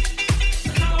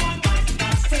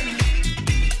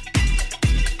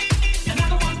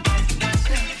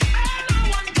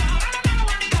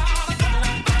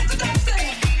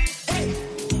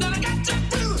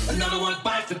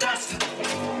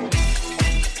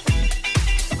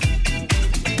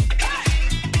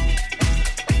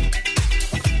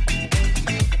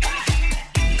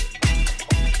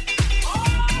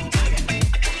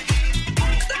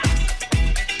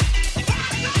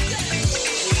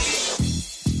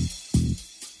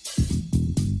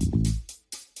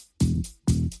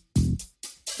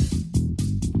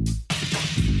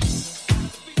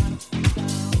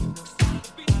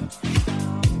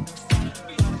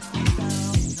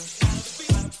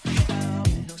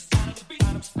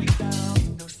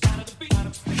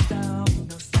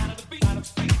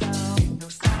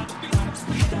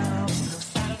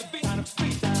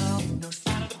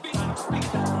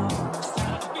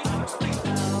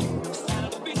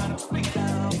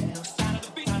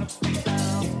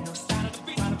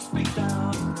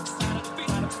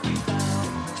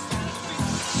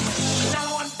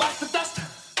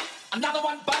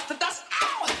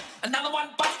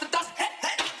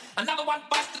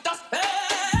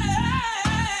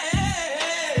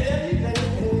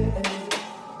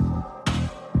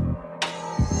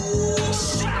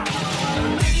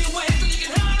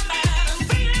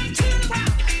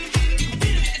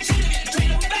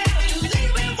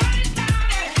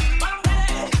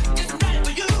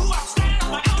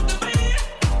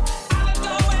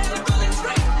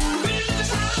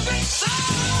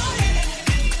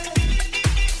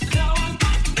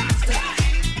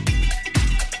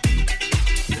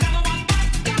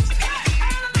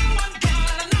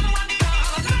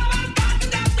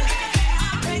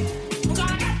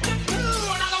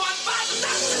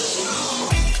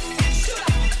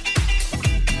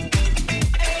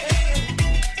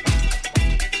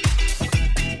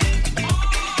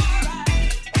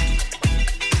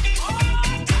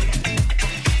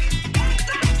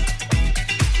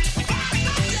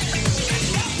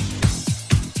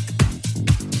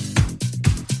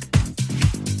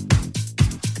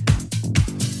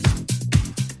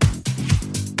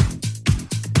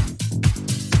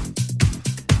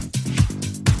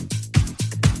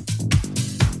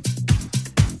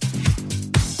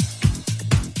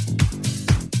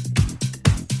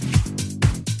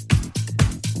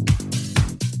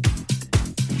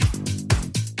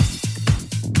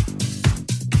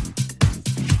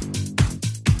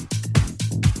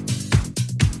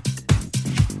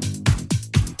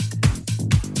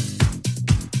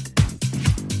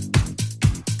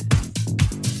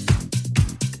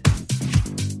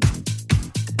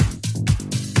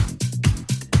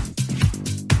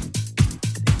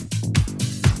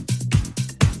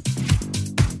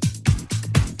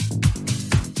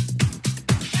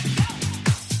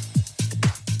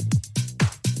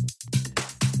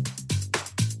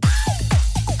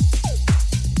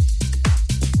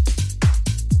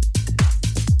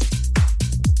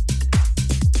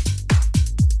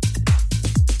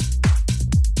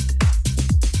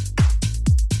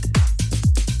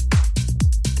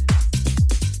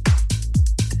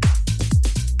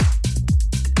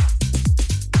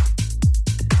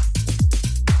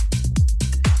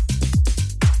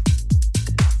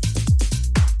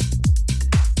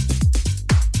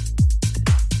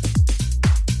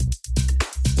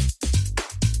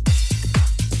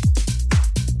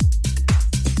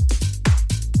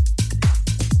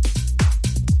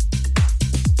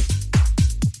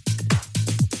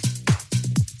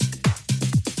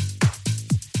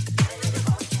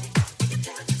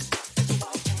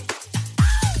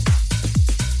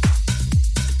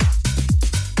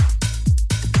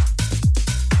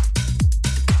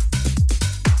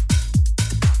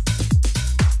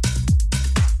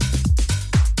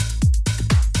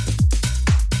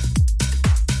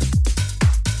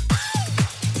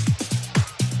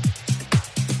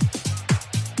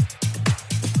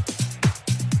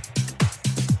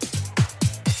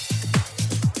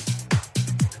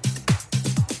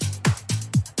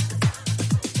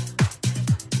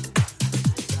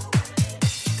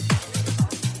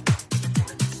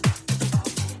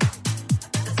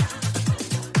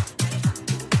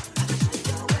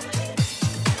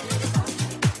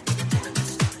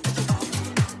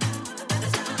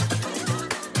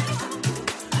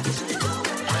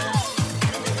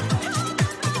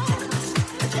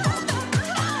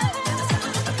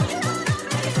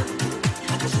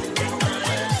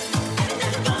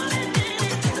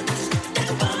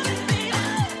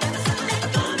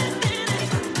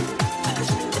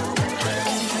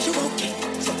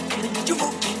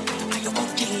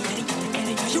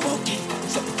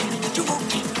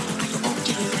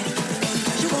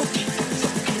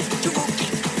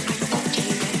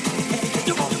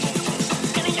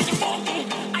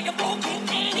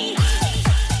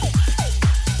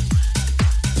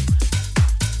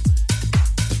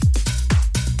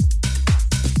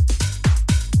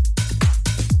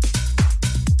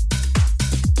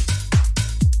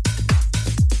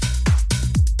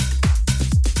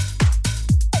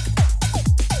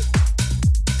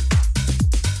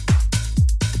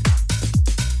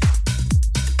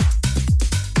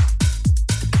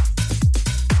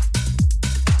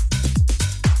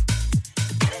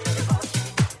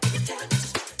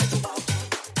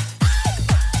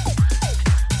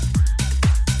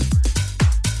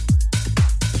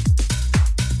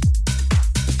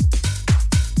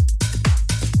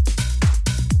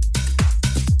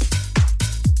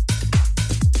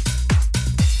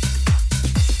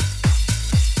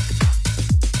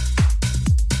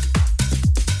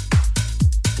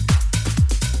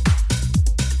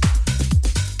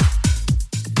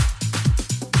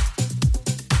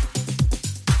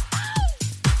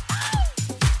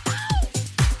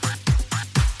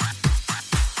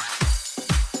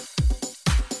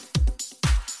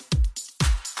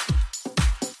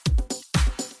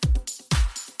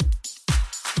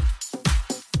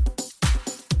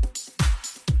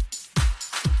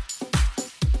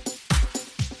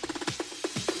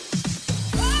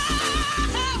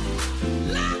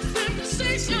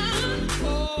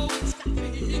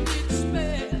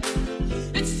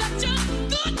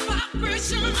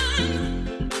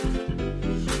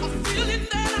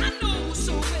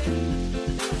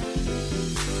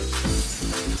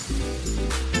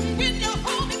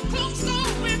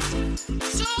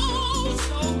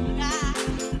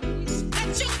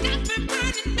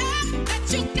 Sweet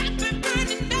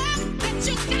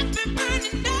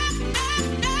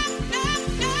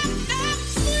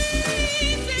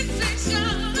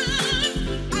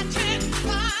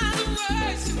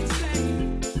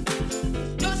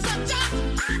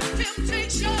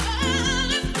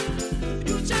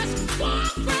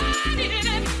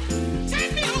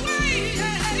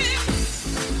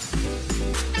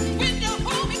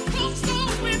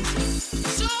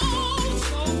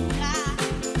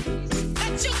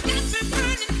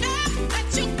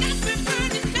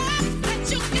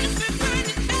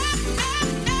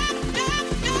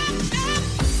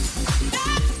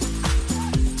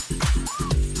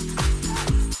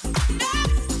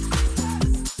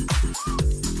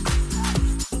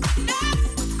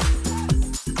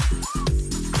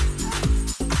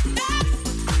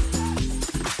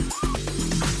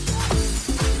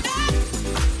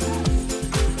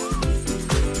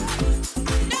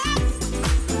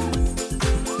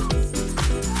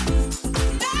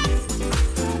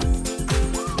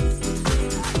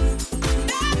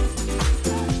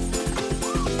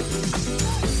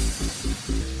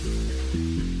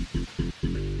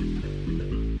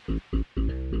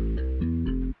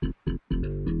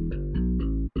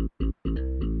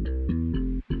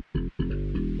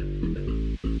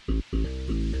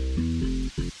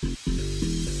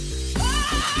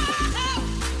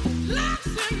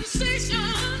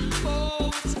sensation.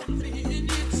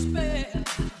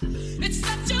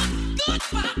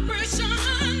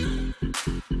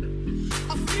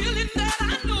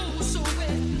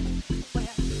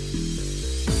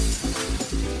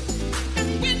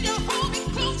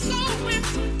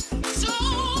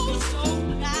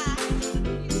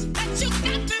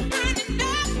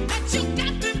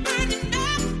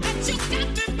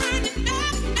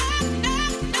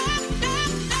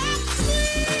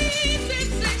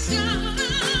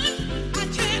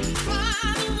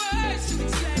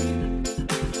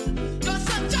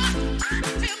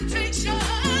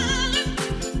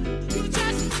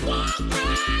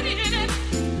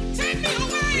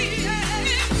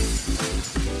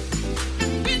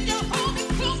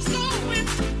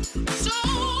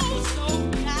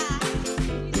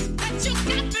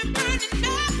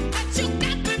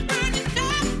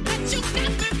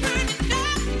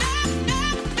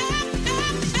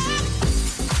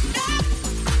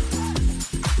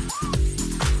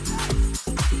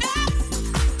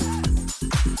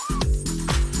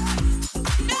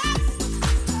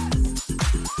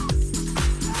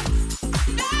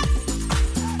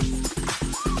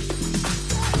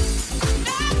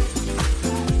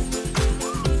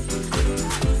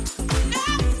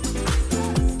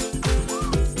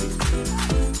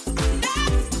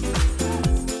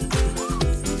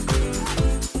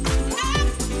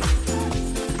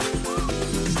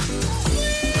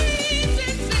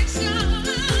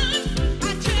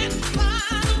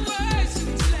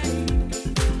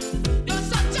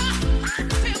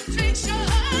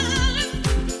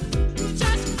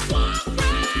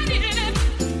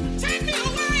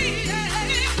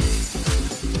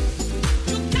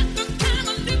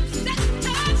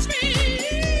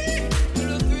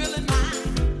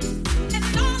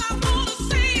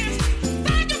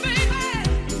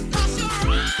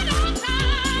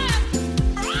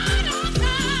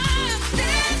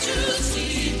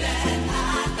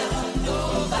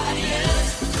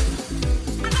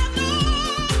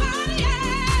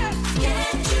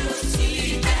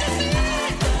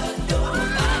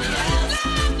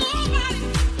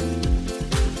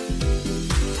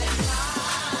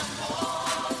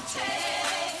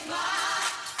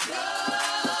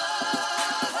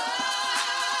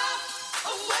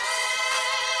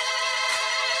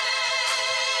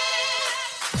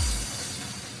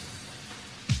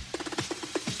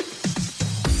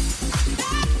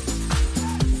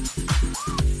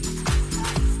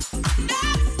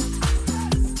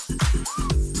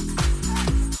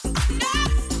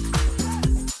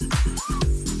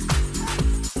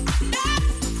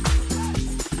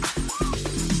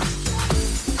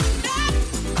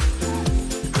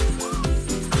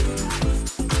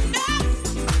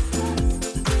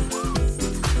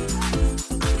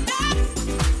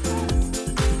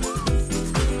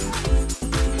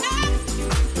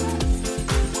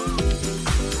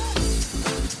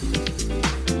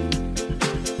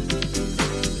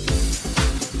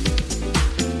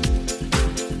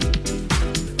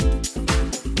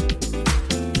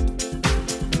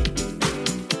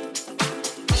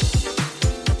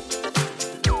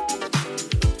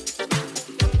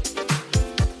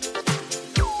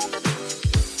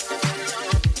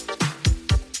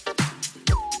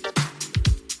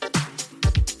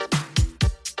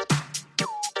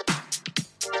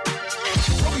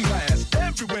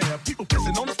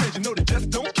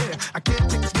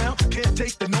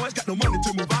 take the noise. Got no money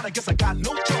to move out, I guess I got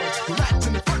no choice. Rats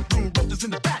in the front room, roaches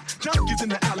in the back, junkies in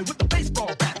the alley with the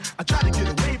baseball bat. I tried to get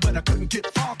away, but I couldn't get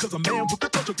far, cause a man with the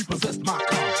culture repossessed my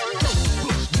car. Don't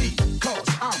push me, cause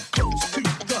I'm close to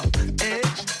the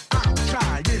edge. I'm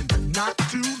trying not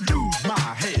to lose my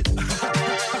head.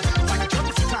 Like a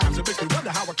jungle sometimes, it makes me wonder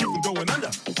how I keep from going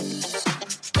under.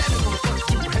 Standing on the front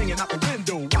stoop, hanging out the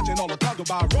window, watching all the talk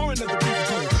about roaring as the breeze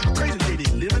goes. Crazy lady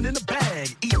living in a bag,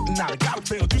 eating out of garbage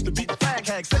pails, used to be a fag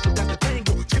hag, settled down the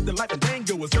tango, skipped the life and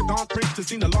dango, a zircon prince to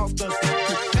seen the lost the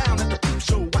secret. Down at the peep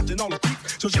show, watching all the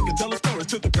peeps, so she could tell her stories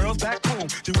to the girls back home.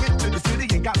 She went to the city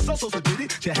and got so did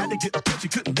it. She had to get a pimp, she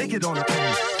couldn't make it on her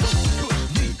own. Don't push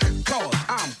me, cause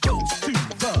I'm close to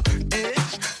the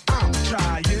edge. I'm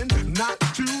trying not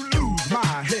to lose my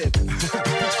head.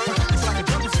 It's like a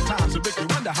jungle sometimes, it makes me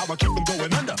wonder how I keep from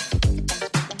going under.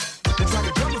 It's like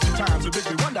a jungle sometimes, it makes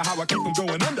me wonder how I keep from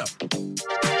going under.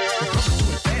 The brother's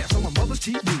doing fast on my mother's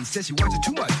TV. Says she watches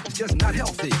too much, it's just not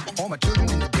healthy. All my children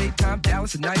in the daytime,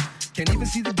 Dallas at night. Can't even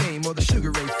see the game or the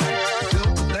Sugar Ray fight. The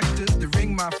bill collectors, they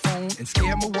ring my phone and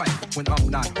scare my wife when I'm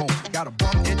not home. Got a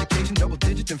bum education, double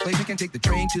digit inflation. Can't take the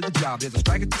train to the job, there's a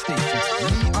strike at the station.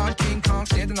 Me on King Kong,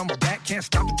 standing on my back, can't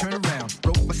stop to turn around.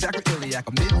 Broke my sacroiliac,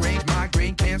 a mid-range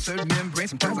migraine, cancer, membrane.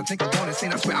 Sometimes I think I'm going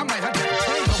insane, I swear I might have to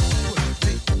play.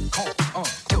 Call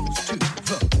close to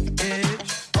the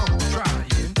edge. I'm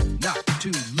trying not to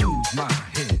lose my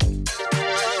head.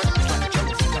 It's like a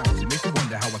jungle sometimes, it makes me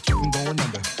wonder how I keep from going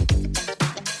under.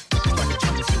 It's like a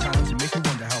jungle sometimes, it makes me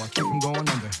wonder how I keep from going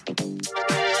under.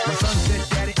 My son said,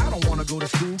 Daddy, I don't wanna go to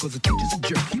school, cause the teacher's a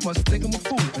jerk. He must think I'm a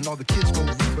fool, and all the kids go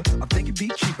reaper. I think it'd be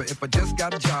cheaper if I just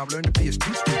got a job, learn to be a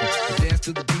street sweeper. I dance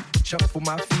to the beat, shuffle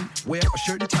my feet, wear a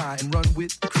shirt and tie, and run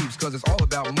with the creeps. Cause it's all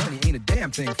about money, ain't a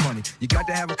damn thing funny. You got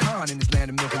to have a con in this land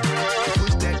of milk and honey. To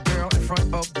push that girl in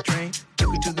front of the train,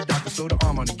 took her to the doctor, sewed her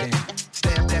arm on again.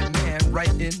 Stabbed that man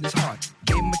right in his heart,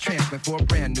 gave him a transplant for a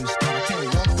brand new start. I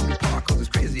can't walk through the park cause it's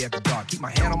crazy after dark. Keep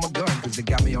my hand on my gun cause they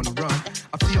got me on the run.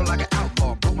 I feel like an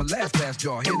outlaw, broke my last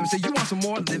jaw. Hear them say, you want some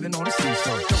more, living on the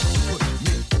seesaw. Don't put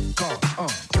me, cause I'm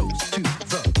close to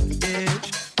the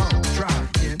edge. I'm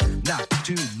trying not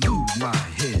to lose my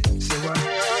head. Say what?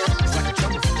 It's like a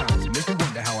jungle sometimes, it makes me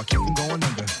wonder how I keep from going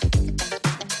under. It's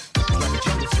like a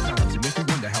jungle sometimes, it makes me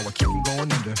wonder how I keep from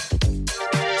going under.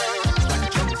 It's like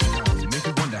a jungle sometimes, it makes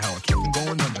me wonder how I keep from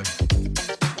going under.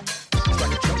 It's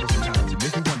like a jungle sometimes, it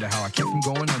makes me wonder how I keep from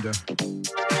going under.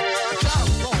 A child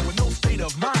born with no state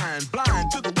of mind,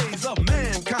 blind to the ways of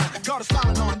mankind. God is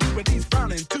smiling on you and he's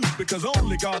frowning too, because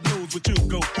only God knows what you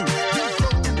go through. You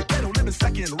grow in the ghetto, living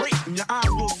second rate, and your eyes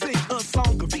will sing a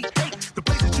song of hate. The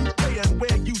places you play and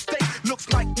where you stay looks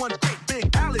like one great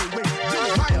big alleyway. You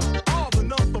admire all the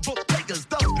number book takers,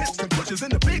 thugs, pimps, and pushers,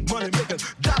 and the big money makers.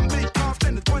 Driving big cars,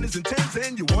 spending 20s and 10s,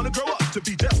 and you want to grow up to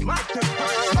be just like them.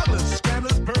 Smugglers,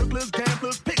 scramblers, burglars,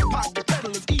 gamblers, pickpocket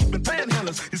peddlers, even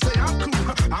panhandlers. You say I'm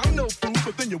cool, I'm no fool,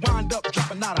 but then you wind up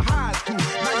dropping out of high school.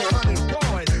 Now you're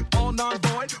unemployed, all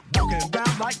non-void, walking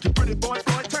around like your pretty boy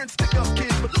Floyd. Turned stick-up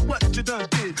kid, but look what you done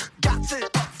did. Got set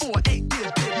up for an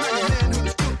 8-year bid. Now you're a man who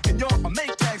is cook and you're a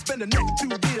Maytag. Spend the next 2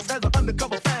 years as an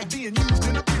undercover fag, being used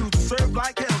and abused to serve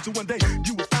like hell. Till one day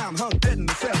you were found hung dead in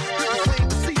the cell. People claim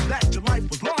to see that your life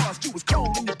was lost. You was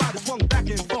cold and your body swung back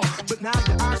and forth. But now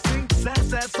your eyes sing the sad,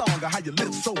 sad song of how you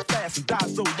lived so fast and died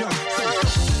so young.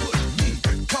 So